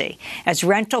emergency as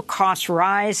rental costs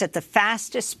rise at the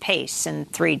fastest pace in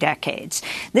 3 decades.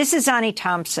 This is Ani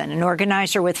Thompson, an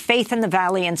organizer with Faith in the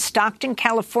Valley in Stockton,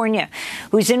 California,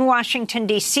 who's in Washington,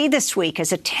 D.C. this week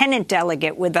as a tenant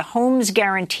delegate with the Homes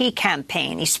Guarantee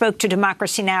Campaign. He spoke to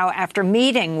Democracy Now! After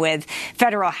meeting with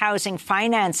Federal Housing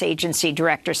Finance Agency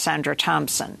Director Sandra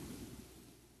Thompson.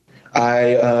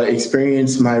 I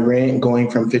experienced my rent going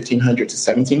from $1,500 to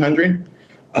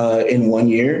 $1,700 in 1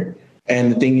 year.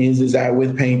 And the thing is that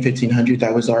with paying $1,500,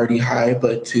 that was already high,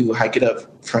 but to hike it up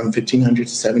from $1,500 to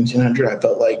 $1,700, I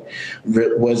felt like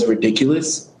was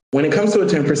ridiculous. When it comes to a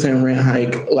 10% rent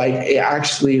hike, it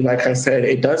actually, like I said,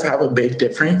 it does have a big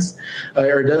difference,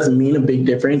 or it does mean a big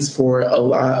difference for a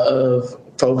lot of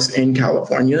folks in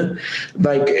California.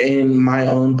 Like in my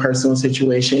own personal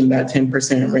situation, that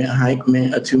 10% rent hike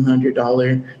meant a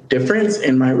 $200 difference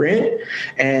in my rent.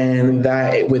 And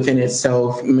that within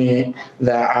itself meant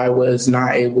that I was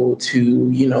not able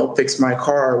to, fix my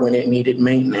car when it needed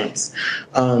maintenance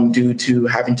due to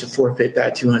having to forfeit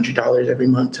that $200 every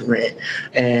month to rent.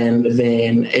 And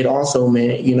then it also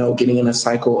meant, getting in a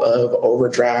cycle of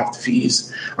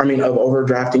overdrafting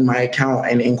my account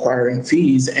and inquiring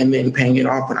fees and then paying it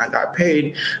off when I got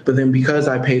paid. But then because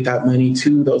I paid that money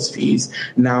to those fees,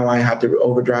 now I have to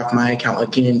overdraft my account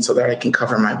again so that I can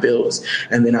cover my bills.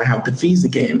 And then I have the fees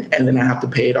again, and then I have to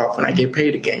pay it off when I get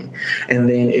paid again. And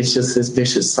then it's just this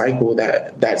vicious cycle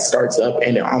that starts up,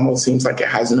 and it almost seems like it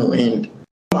has no end.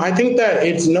 I think that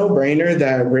it's no brainer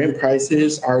that rent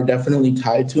prices are definitely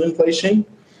tied to inflation,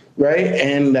 right?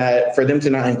 And that for them to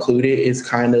not include it is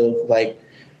kind of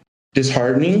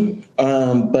disheartening,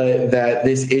 but that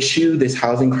this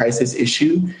housing crisis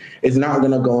issue is not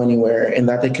going to go anywhere, and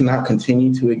that they cannot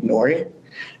continue to ignore it.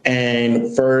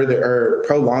 And further or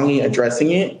prolonging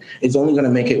addressing it is only going to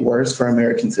make it worse for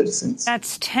American citizens.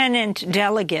 That's tenant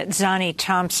delegate Zani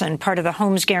Thompson, part of the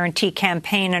Homes Guarantee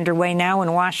campaign underway now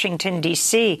in Washington,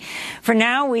 D.C. For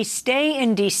now, we stay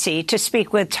in D.C. to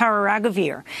speak with Tara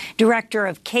Raghuveer, director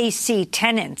of KC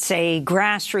Tenants, a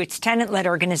grassroots tenant-led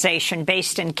organization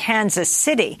based in Kansas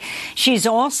City. She's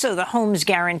also the Homes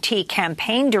Guarantee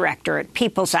campaign director at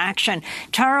People's Action.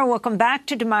 Tara, welcome back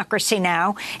to Democracy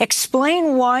Now!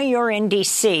 Explain why you're in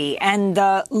D.C. and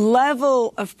the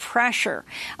level of pressure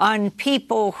on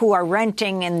people who are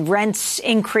renting and rents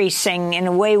increasing in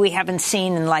a way we haven't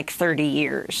seen in like 30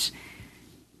 years.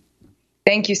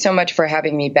 Thank you so much for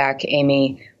having me back,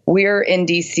 Amy. We're in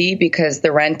D.C. because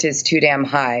the rent is too damn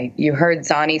high. You heard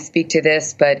Zani speak to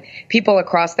this, but people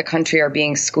across the country are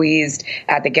being squeezed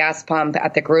at the gas pump,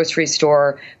 at the grocery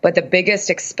store. But the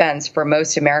biggest expense for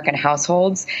most American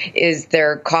households is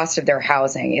their cost of their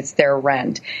housing. It's their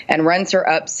rent. And rents are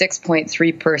up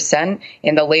 6.3%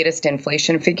 in the latest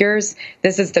inflation figures.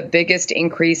 This is the biggest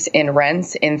increase in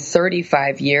rents in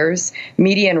 35 years.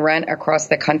 Median rent across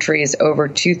the country is over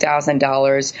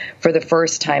 $2,000 for the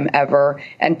first time ever.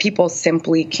 And people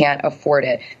simply can't afford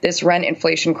it. This rent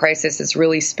inflation crisis is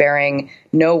really sparing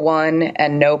no one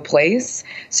and no place.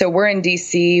 So we're in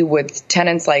D.C. with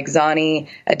tenants like Zani,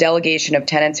 a delegation of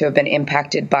tenants who have been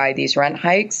impacted by these rent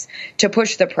hikes, to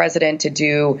push the president to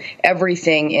do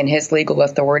everything in his legal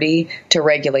authority to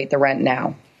regulate the rent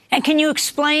now. And can you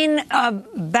explain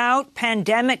about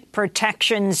pandemic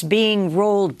protections being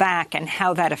rolled back and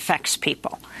how that affects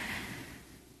people?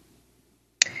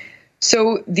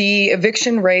 So the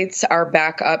eviction rates are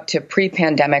back up to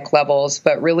pre-pandemic levels,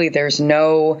 but really there's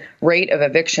no rate of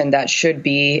eviction that should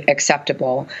be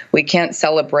acceptable. We can't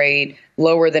celebrate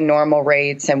lower than normal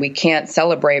rates, and we can't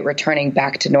celebrate returning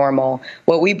back to normal.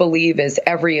 What we believe is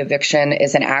every eviction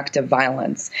is an act of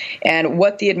violence. And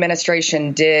what the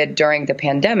administration did during the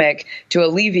pandemic to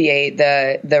alleviate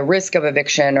the risk of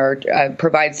eviction or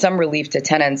provide some relief to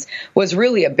tenants was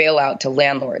really a bailout to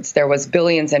landlords. There was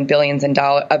billions and billions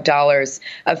of dollars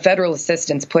of federal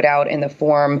assistance put out in the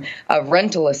form of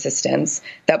rental assistance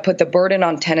that put the burden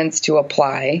on tenants to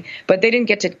apply, but they didn't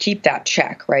get to keep that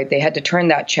check, right? They had to turn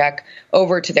that check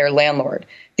over to their landlord.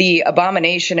 The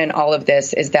abomination in all of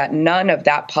this is that none of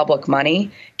that public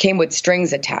money came with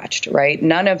strings attached, right?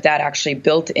 None of that actually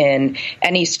built in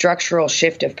any structural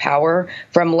shift of power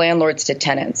from landlords to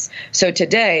tenants. So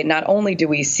today, not only do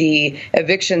we see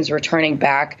evictions returning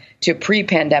back to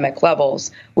pre-pandemic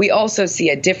levels, we also see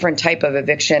a different type of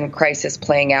eviction crisis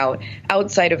playing out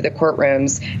outside of the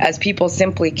courtrooms as people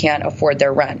simply can't afford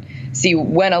their rent. See,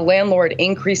 when a landlord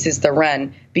increases the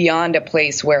rent beyond a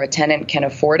place where a tenant can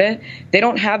afford it, they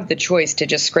don't have the choice to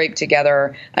just scrape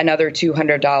together another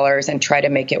 $200 and try to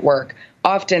make it work.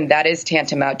 Often that is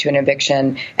tantamount to an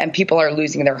eviction, and people are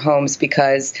losing their homes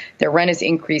because their rent is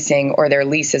increasing or their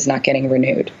lease is not getting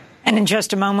renewed. And in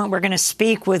just a moment, we're going to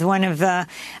speak with one of the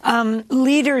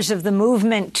leaders of the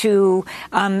movement to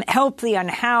help the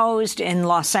unhoused in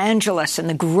Los Angeles and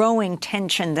the growing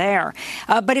tension there.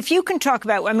 But if you can talk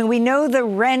about, I mean, we know the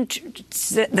rents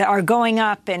that are going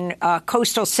up in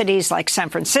coastal cities like San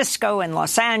Francisco and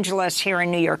Los Angeles, here in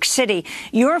New York City.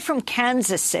 You're from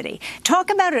Kansas City.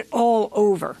 Talk about it all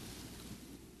over.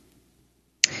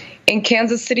 In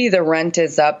Kansas City, the rent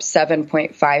is up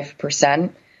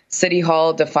 7.5%. City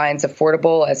Hall defines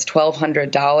affordable as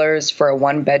 $1,200 for a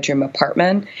one-bedroom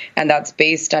apartment, and that's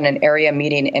based on an area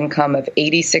median income of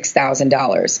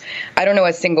 $86,000. I don't know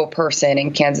a single person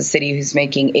in Kansas City who's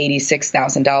making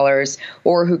 $86,000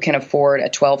 or who can afford a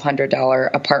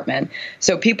 $1,200 apartment.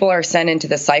 So people are sent into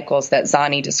the cycles that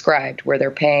Zani described, where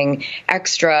they're paying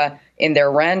extra in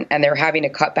their rent and they're having to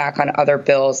cut back on other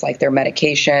bills like their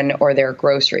medication or their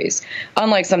groceries.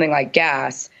 Unlike something like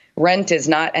gas, rent is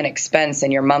not an expense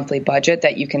in your monthly budget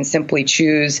that you can simply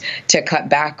choose to cut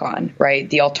back on, right?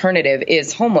 The alternative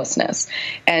is homelessness.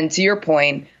 And to your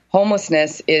point,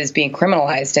 homelessness is being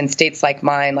criminalized in states like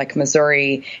mine, like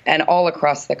Missouri, and all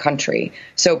across the country.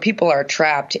 So people are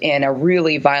trapped in a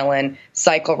really violent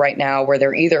cycle right now where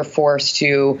they're either forced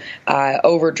to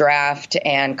overdraft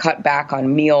and cut back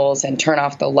on meals and turn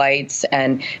off the lights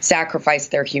and sacrifice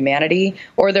their humanity,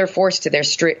 or they're forced to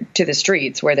the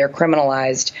streets where they're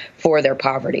criminalized for their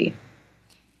poverty.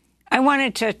 I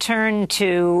wanted to turn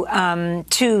to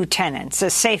two tenants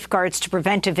as safeguards to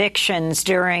prevent evictions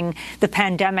during the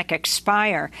pandemic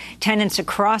expire. Tenants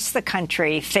across the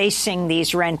country facing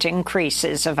these rent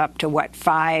increases of up to,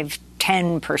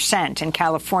 10%. In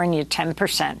California,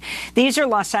 10%. These are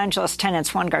Los Angeles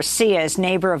tenants. Juan Garcia is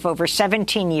neighbor of over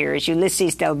 17 years,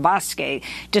 Ulysses Del Bosque,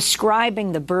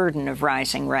 describing the burden of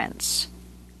rising rents.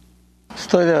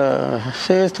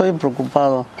 Estoy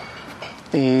preocupado.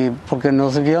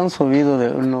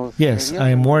 Yes, I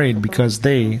am worried because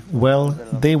they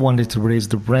wanted to raise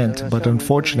the rent, but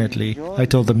unfortunately, I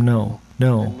told them no,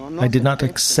 I did not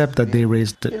accept that they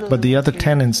raised it, but the other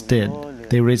tenants did.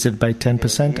 They raised it by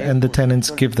 10% and the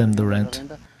tenants give them the rent.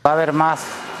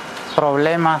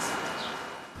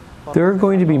 There are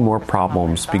going to be more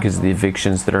problems because of the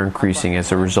evictions that are increasing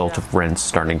as a result of rents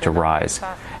starting to rise.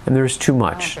 And there is too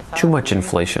much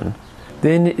inflation.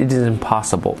 Then it is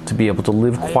impossible to be able to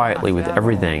live quietly with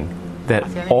everything,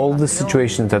 that all the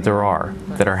situations that are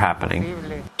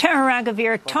happening. Tara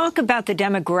Raghavir, talk about the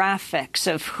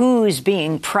demographics of who's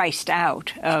being priced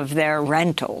out of their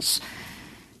rentals.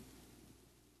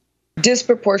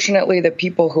 Disproportionately, the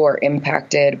people who are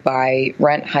impacted by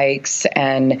rent hikes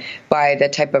and by the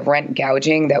type of rent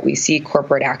gouging that we see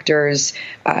corporate actors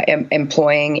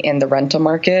employing in the rental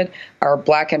market are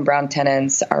Black and brown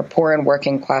tenants, are poor and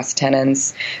working class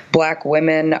tenants. Black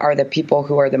women are the people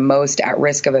who are the most at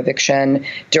risk of eviction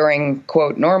during,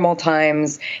 quote, normal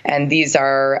times. And these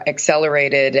are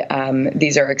accelerated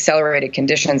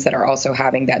conditions that are also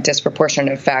having that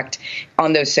disproportionate effect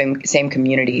on those same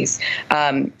communities.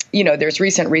 There's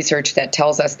recent research that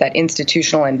tells us that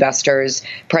institutional investors,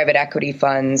 private equity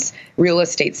funds, real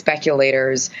estate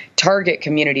speculators target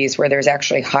communities where there's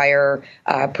actually higher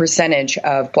percentage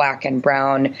of Black and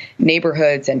brown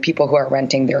neighborhoods and people who are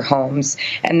renting their homes.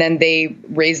 And then they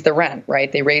raise the rent,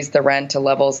 right? They raise the rent to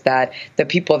levels that the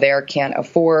people there can't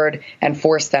afford and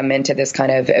force them into this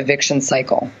kind of eviction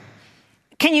cycle.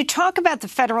 Can you talk about the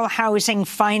Federal Housing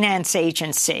Finance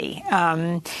Agency,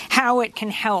 how it can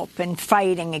help in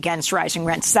fighting against rising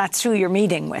rents? That's who you're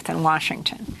meeting with in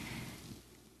Washington.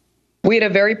 We had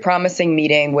a very promising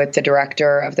meeting with the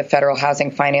director of the Federal Housing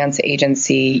Finance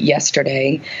Agency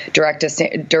yesterday, Director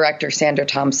Sandra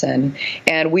Thompson,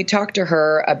 and we talked to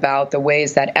her about the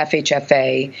ways that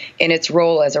FHFA, in its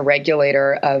role as a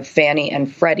regulator of Fannie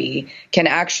and Freddie, can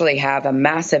actually have a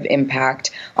massive impact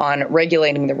on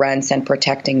regulating the rents and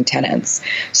protecting tenants.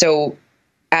 So,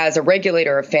 as a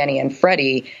regulator of Fannie and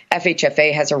Freddie,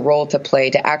 FHFA has a role to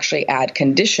play to actually add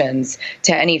conditions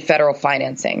to any federal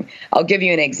financing. I'll give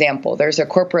you an example. There's a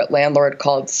corporate landlord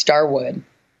called Starwood,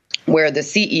 where the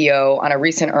CEO on a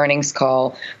recent earnings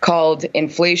call called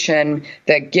inflation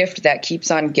the gift that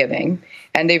keeps on giving.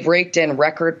 And they've raked in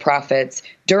record profits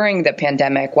during the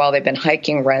pandemic while they've been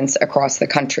hiking rents across the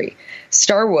country.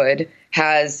 Starwood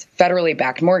has federally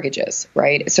backed mortgages,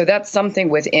 right? So that's something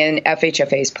within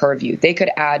FHFA's purview. They could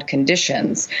add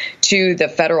conditions to the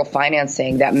federal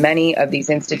financing that many of these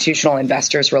institutional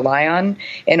investors rely on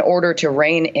in order to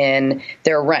rein in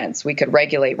their rents. We could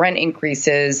regulate rent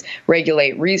increases,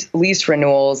 regulate lease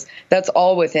renewals. That's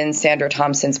all within Sandra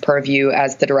Thompson's purview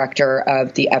as the director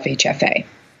of the FHFA.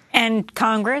 And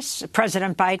Congress,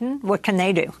 President Biden, what can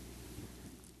they do?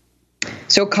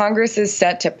 So Congress is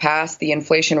set to pass the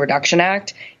Inflation Reduction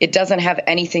Act. It doesn't have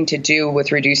anything to do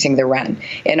with reducing the rent.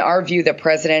 In our view, the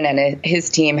president and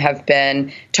his team have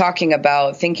been thinking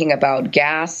about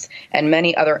gas and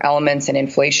many other elements in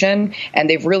inflation, and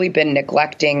they've really been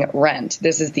neglecting rent.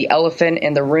 This is the elephant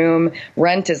in the room.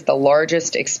 Rent is the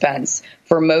largest expense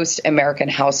for most American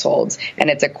households, and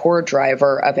it's a core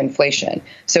driver of inflation.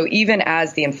 So even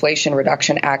as the Inflation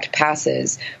Reduction Act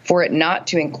passes, for it not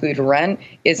to include rent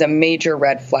is a major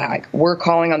red flag. We're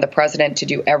calling on the president to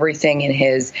do everything in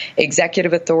his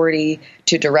executive authority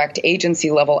to direct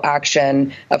agency-level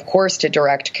action, of course, to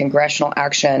direct congressional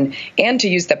action, and to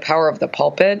use the power of the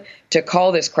pulpit to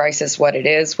call this crisis what it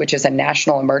is, which is a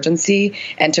national emergency,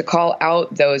 and to call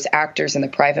out those actors in the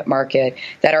private market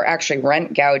that are actually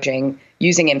rent gouging,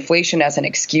 using inflation as an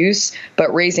excuse,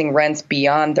 but raising rents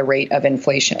beyond the rate of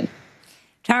inflation.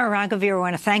 Tara Raghavir, I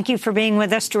want to thank you for being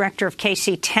with us, Director of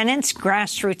KC Tenants,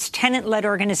 grassroots tenant-led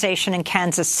organization in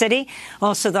Kansas City,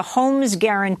 also the Homes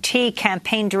Guarantee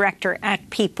Campaign Director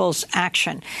at People's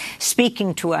Action,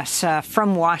 speaking to us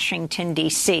from Washington,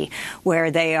 D.C., where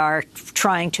they are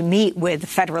trying to meet with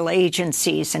federal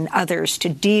agencies and others to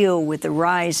deal with the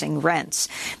rising rents.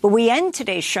 But we end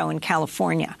today's show in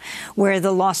California, where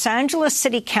the Los Angeles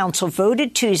City Council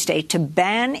voted Tuesday to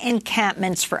ban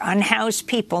encampments for unhoused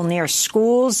people near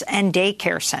schools and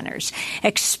daycare centers,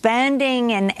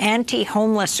 expanding an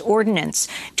anti-homeless ordinance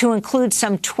to include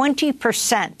some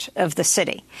 20% of the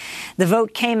city. The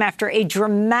vote came after a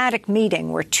dramatic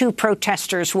meeting where 2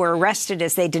 protesters were arrested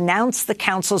as they denounced the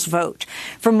council's vote.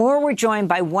 For more, we're joined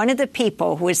by one of the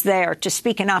people who was there to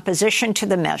speak in opposition to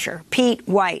the measure, Pete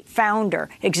White, founder,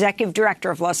 executive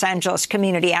director of Los Angeles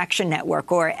Community Action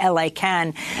Network, or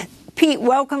LACAN. Pete,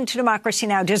 welcome to Democracy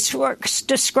Now!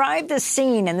 Describe the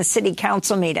scene in the city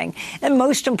council meeting, and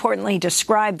most importantly,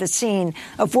 describe the scene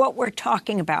of what we're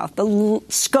talking about, the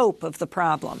scope of the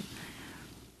problem.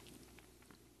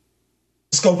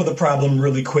 Scope of the problem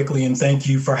really quickly, and thank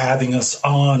you for having us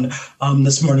on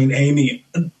this morning, Amy.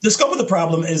 The scope of the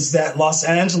problem is that Los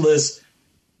Angeles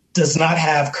does not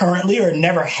have currently or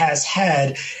never has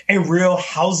had a real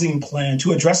housing plan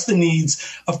to address the needs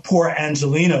of poor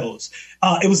Angelenos.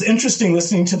 It was interesting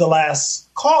listening to the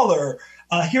last caller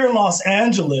here in Los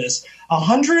Angeles,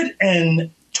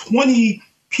 120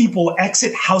 people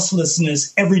exit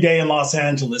houselessness every day in Los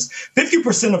Angeles,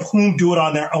 50% of whom do it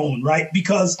on their own, right?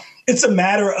 Because it's a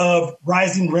matter of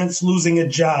rising rents, losing a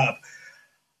job.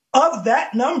 Of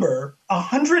that number,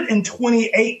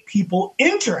 128 people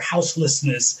enter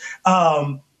houselessness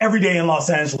every day in Los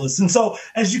Angeles. And so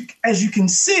as you can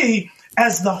see,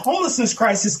 as the homelessness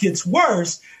crisis gets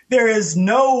worse, there is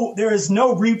no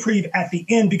reprieve at the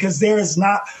end because there is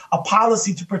not a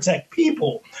policy to protect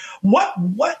people.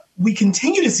 What we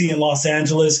continue to see in Los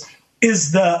Angeles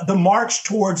is the march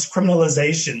towards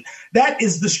criminalization. That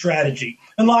is the strategy.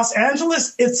 In Los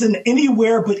Angeles, it's an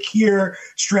anywhere but here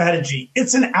strategy.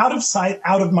 It's an out of sight,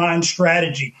 out of mind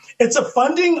strategy. It's a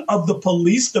funding of the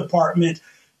police department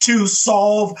to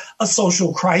solve a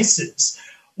social crisis.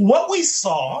 What we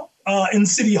saw in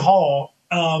City Hall,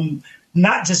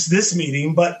 not just this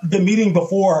meeting, but the meeting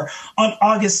before on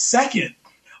August 2nd,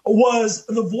 was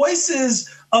the voices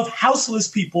of houseless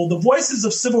people, the voices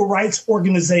of civil rights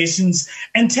organizations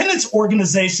and tenants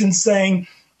organizations saying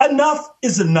enough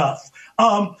is enough.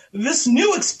 This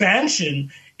new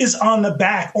expansion is on the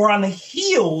back or on the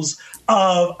heels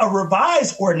of a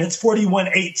revised ordinance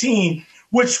 4118,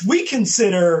 which we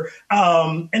consider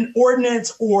an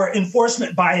ordinance or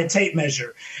enforcement by a tape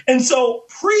measure. And so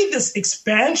pre this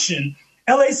expansion,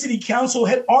 LA City Council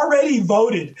had already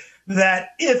voted that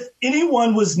if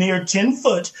anyone was near 10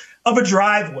 foot of a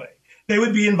driveway, they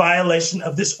would be in violation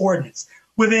of this ordinance.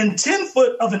 Within 10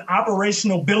 foot of an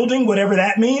operational building, whatever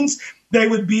that means, they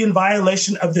would be in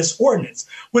violation of this ordinance.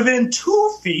 Within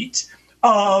 2 feet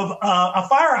of a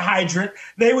fire hydrant,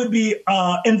 they would be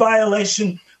in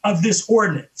violation of this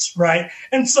ordinance, right?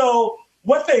 And so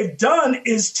what they've done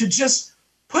is to just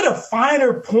put a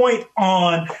finer point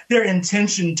on their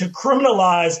intention to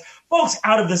criminalize folks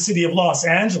out of the city of Los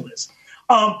Angeles.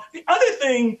 The other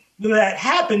thing that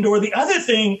happened, or the other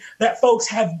thing that folks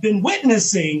have been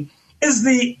witnessing, is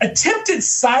the attempted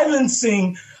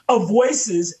silencing of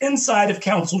voices inside of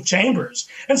council chambers.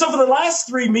 And so for the last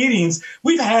 3 meetings,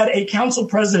 we've had a council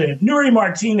president, Nury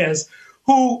Martinez,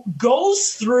 who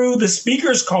goes through the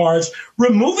speaker's cards,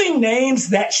 removing names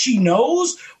that she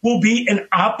knows will be in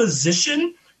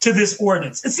opposition to this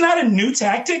ordinance. It's not a new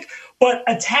tactic, but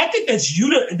a tactic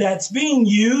that's being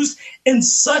used in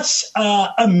such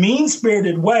a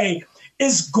mean-spirited way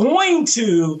is going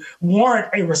to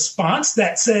warrant a response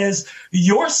that says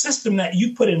your system that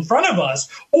you put in front of us,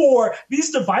 or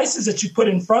these devices that you put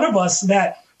in front of us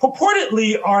that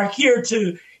purportedly are here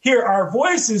to hear our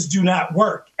voices, do not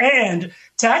work. And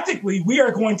tactically, we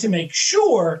are going to make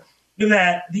sure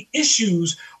that the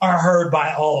issues are heard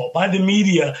by all, by the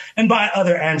media and by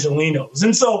other Angelenos.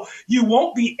 And so you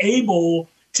won't be able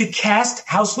to cast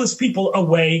houseless people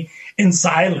away in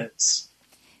silence.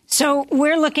 So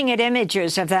we're looking at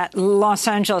images of that Los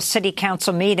Angeles City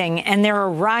Council meeting, and there are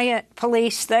riot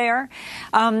police there.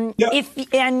 And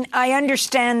I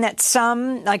understand that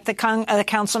some, like the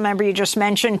council member you just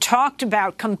mentioned,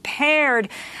 compared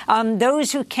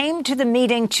those who came to the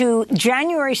meeting to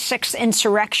January 6th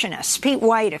insurrectionists. Pete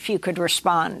White, if you could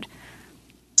respond.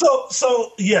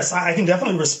 So yes, I can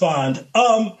definitely respond.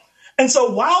 And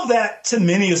so while that to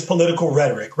many is political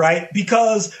rhetoric, right?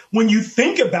 Because when you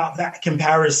think about that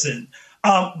comparison,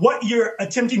 what you're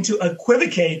attempting to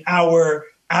equivocate our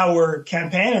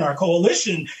campaign and our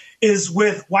coalition is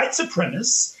with white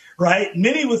supremacists, right?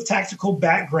 Many with tactical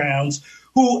backgrounds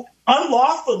who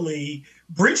unlawfully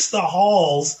breached the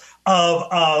halls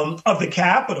of the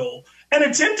Capitol and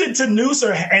attempted to noose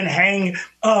and hang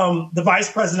the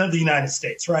vice president of the United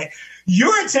States, right?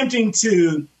 You're attempting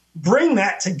to bring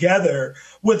that together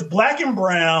with Black and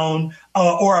Brown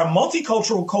or a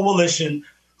multicultural coalition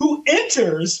who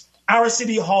enters our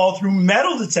city hall through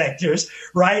metal detectors,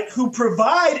 right, who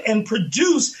provide and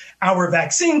produce our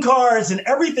vaccine cards and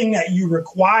everything that you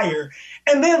require,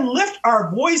 and then lift our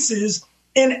voices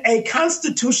in a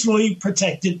constitutionally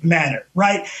protected manner,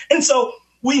 right? And so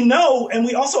we know, and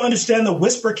we also understand the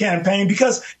whisper campaign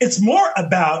because it's more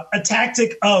about a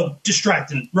tactic of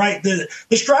distracting, right? The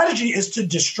strategy is to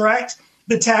distract.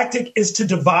 The tactic is to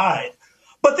divide.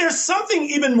 But there's something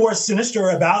even more sinister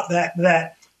about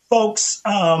that folks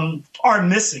are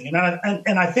missing, and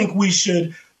I think we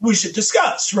should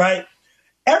discuss, right?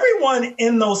 Everyone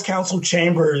in those council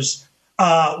chambers,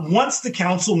 once the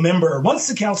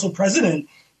council president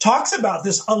talks about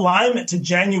this alignment to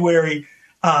January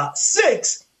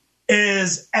 6th,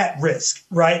 is at risk,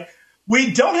 right?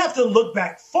 We don't have to look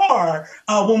back far.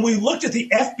 When we looked at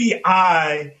the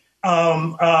FBI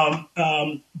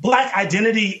Black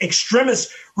Identity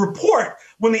Extremist report,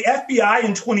 when the FBI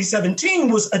in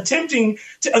 2017 was attempting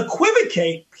to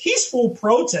equivocate peaceful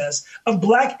protests of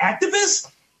Black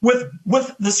activists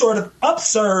with the sort of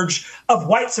upsurge of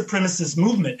white supremacist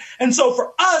movement. And so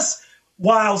for us,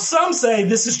 while some say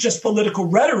this is just political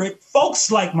rhetoric,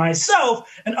 folks like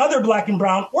myself and other Black and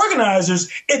brown organizers,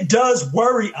 it does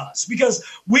worry us because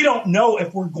we don't know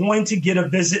if we're going to get a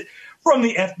visit from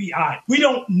the FBI. We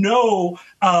don't know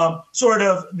sort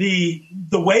of the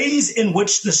ways in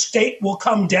which the state will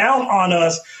come down on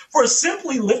us for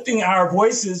simply lifting our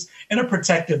voices in a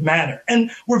protective manner. And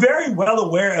we're very well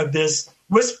aware of this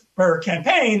whisper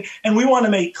campaign, and we want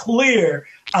to make clear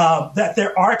that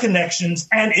there are connections,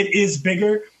 and it is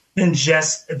bigger than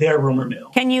just their rumor mill.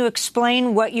 Can you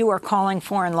explain what you are calling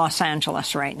for in Los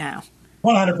Angeles right now?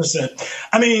 100%.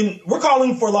 I mean, we're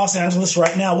calling for Los Angeles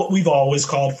right now what we've always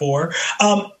called for.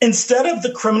 Instead of the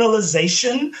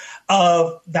criminalization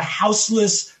of the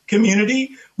houseless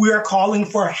community, we are calling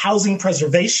for housing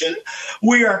preservation.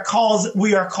 We are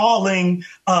calling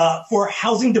for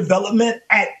housing development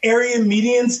at area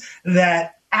medians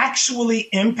that actually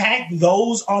impact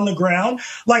those on the ground.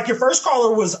 Like your first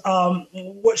caller was,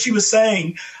 what she was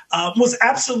saying was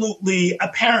absolutely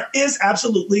apparent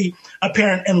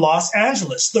in Los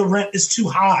Angeles. The rent is too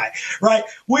high, right?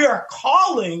 We are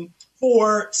calling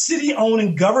for city-owned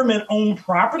and government-owned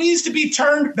properties to be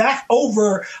turned back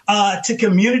over to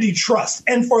community trust,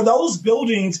 and for those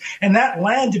buildings and that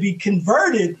land to be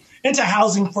converted into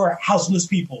housing for houseless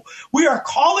people. We are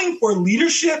calling for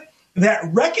leadership that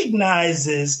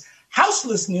recognizes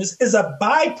houselessness is a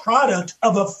byproduct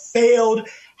of a failed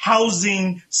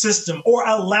housing system or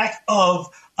a lack of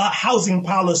housing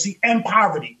policy and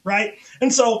poverty, right?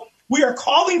 And so we are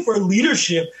calling for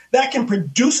leadership that can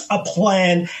produce a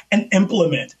plan and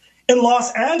implement. In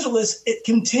Los Angeles, it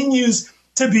continues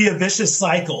to be a vicious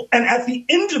cycle. And at the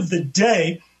end of the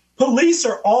day, police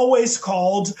are always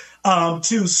called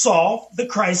to solve the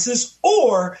crisis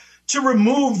or to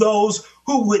remove those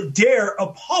who would dare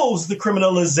oppose the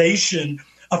criminalization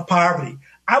of poverty.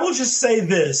 I will just say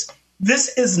this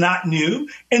is not new.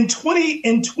 In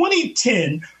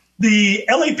 2010, the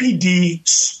LAPD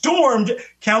stormed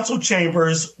council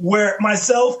chambers where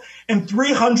myself and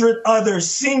 300 other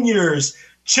seniors,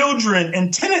 children,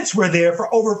 and tenants were there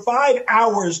for over 5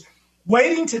 hours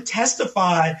waiting to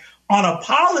testify on a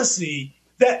policy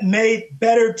that made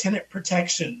better tenant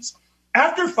protections.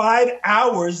 After 5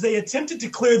 hours, they attempted to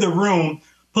clear the room,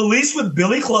 police with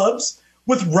billy clubs,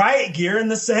 with riot gear in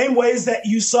the same ways that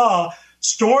you saw,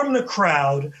 stormed the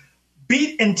crowd,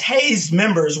 beat and tased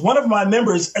members. One of my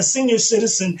members, a senior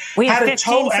citizen, had a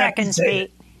toe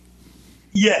amputated.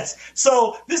 Yes.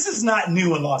 So this is not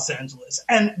new in Los Angeles.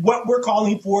 And what we're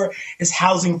calling for is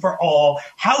housing for all,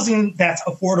 housing that's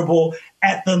affordable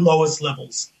at the lowest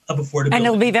levels of affordability. And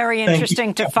it'll be very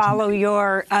interesting to follow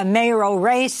your mayoral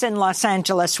race in Los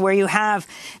Angeles, where you have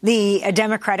the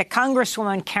Democratic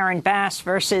Congresswoman Karen Bass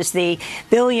versus the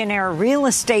billionaire real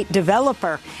estate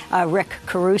developer Rick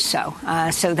Caruso.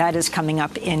 So that is coming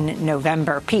up in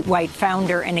November. Pete White,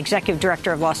 founder and executive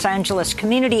director of Los Angeles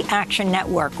Community Action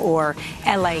Network, or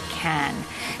LA CAN.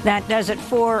 That does it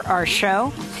for our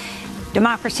show.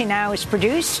 Democracy Now! Is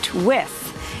produced with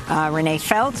Renee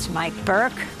Feltz, Mike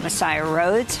Burke, Messiah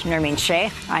Rhodes, Nermeen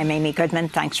Sheikh. I'm Amy Goodman.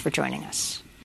 Thanks for joining us.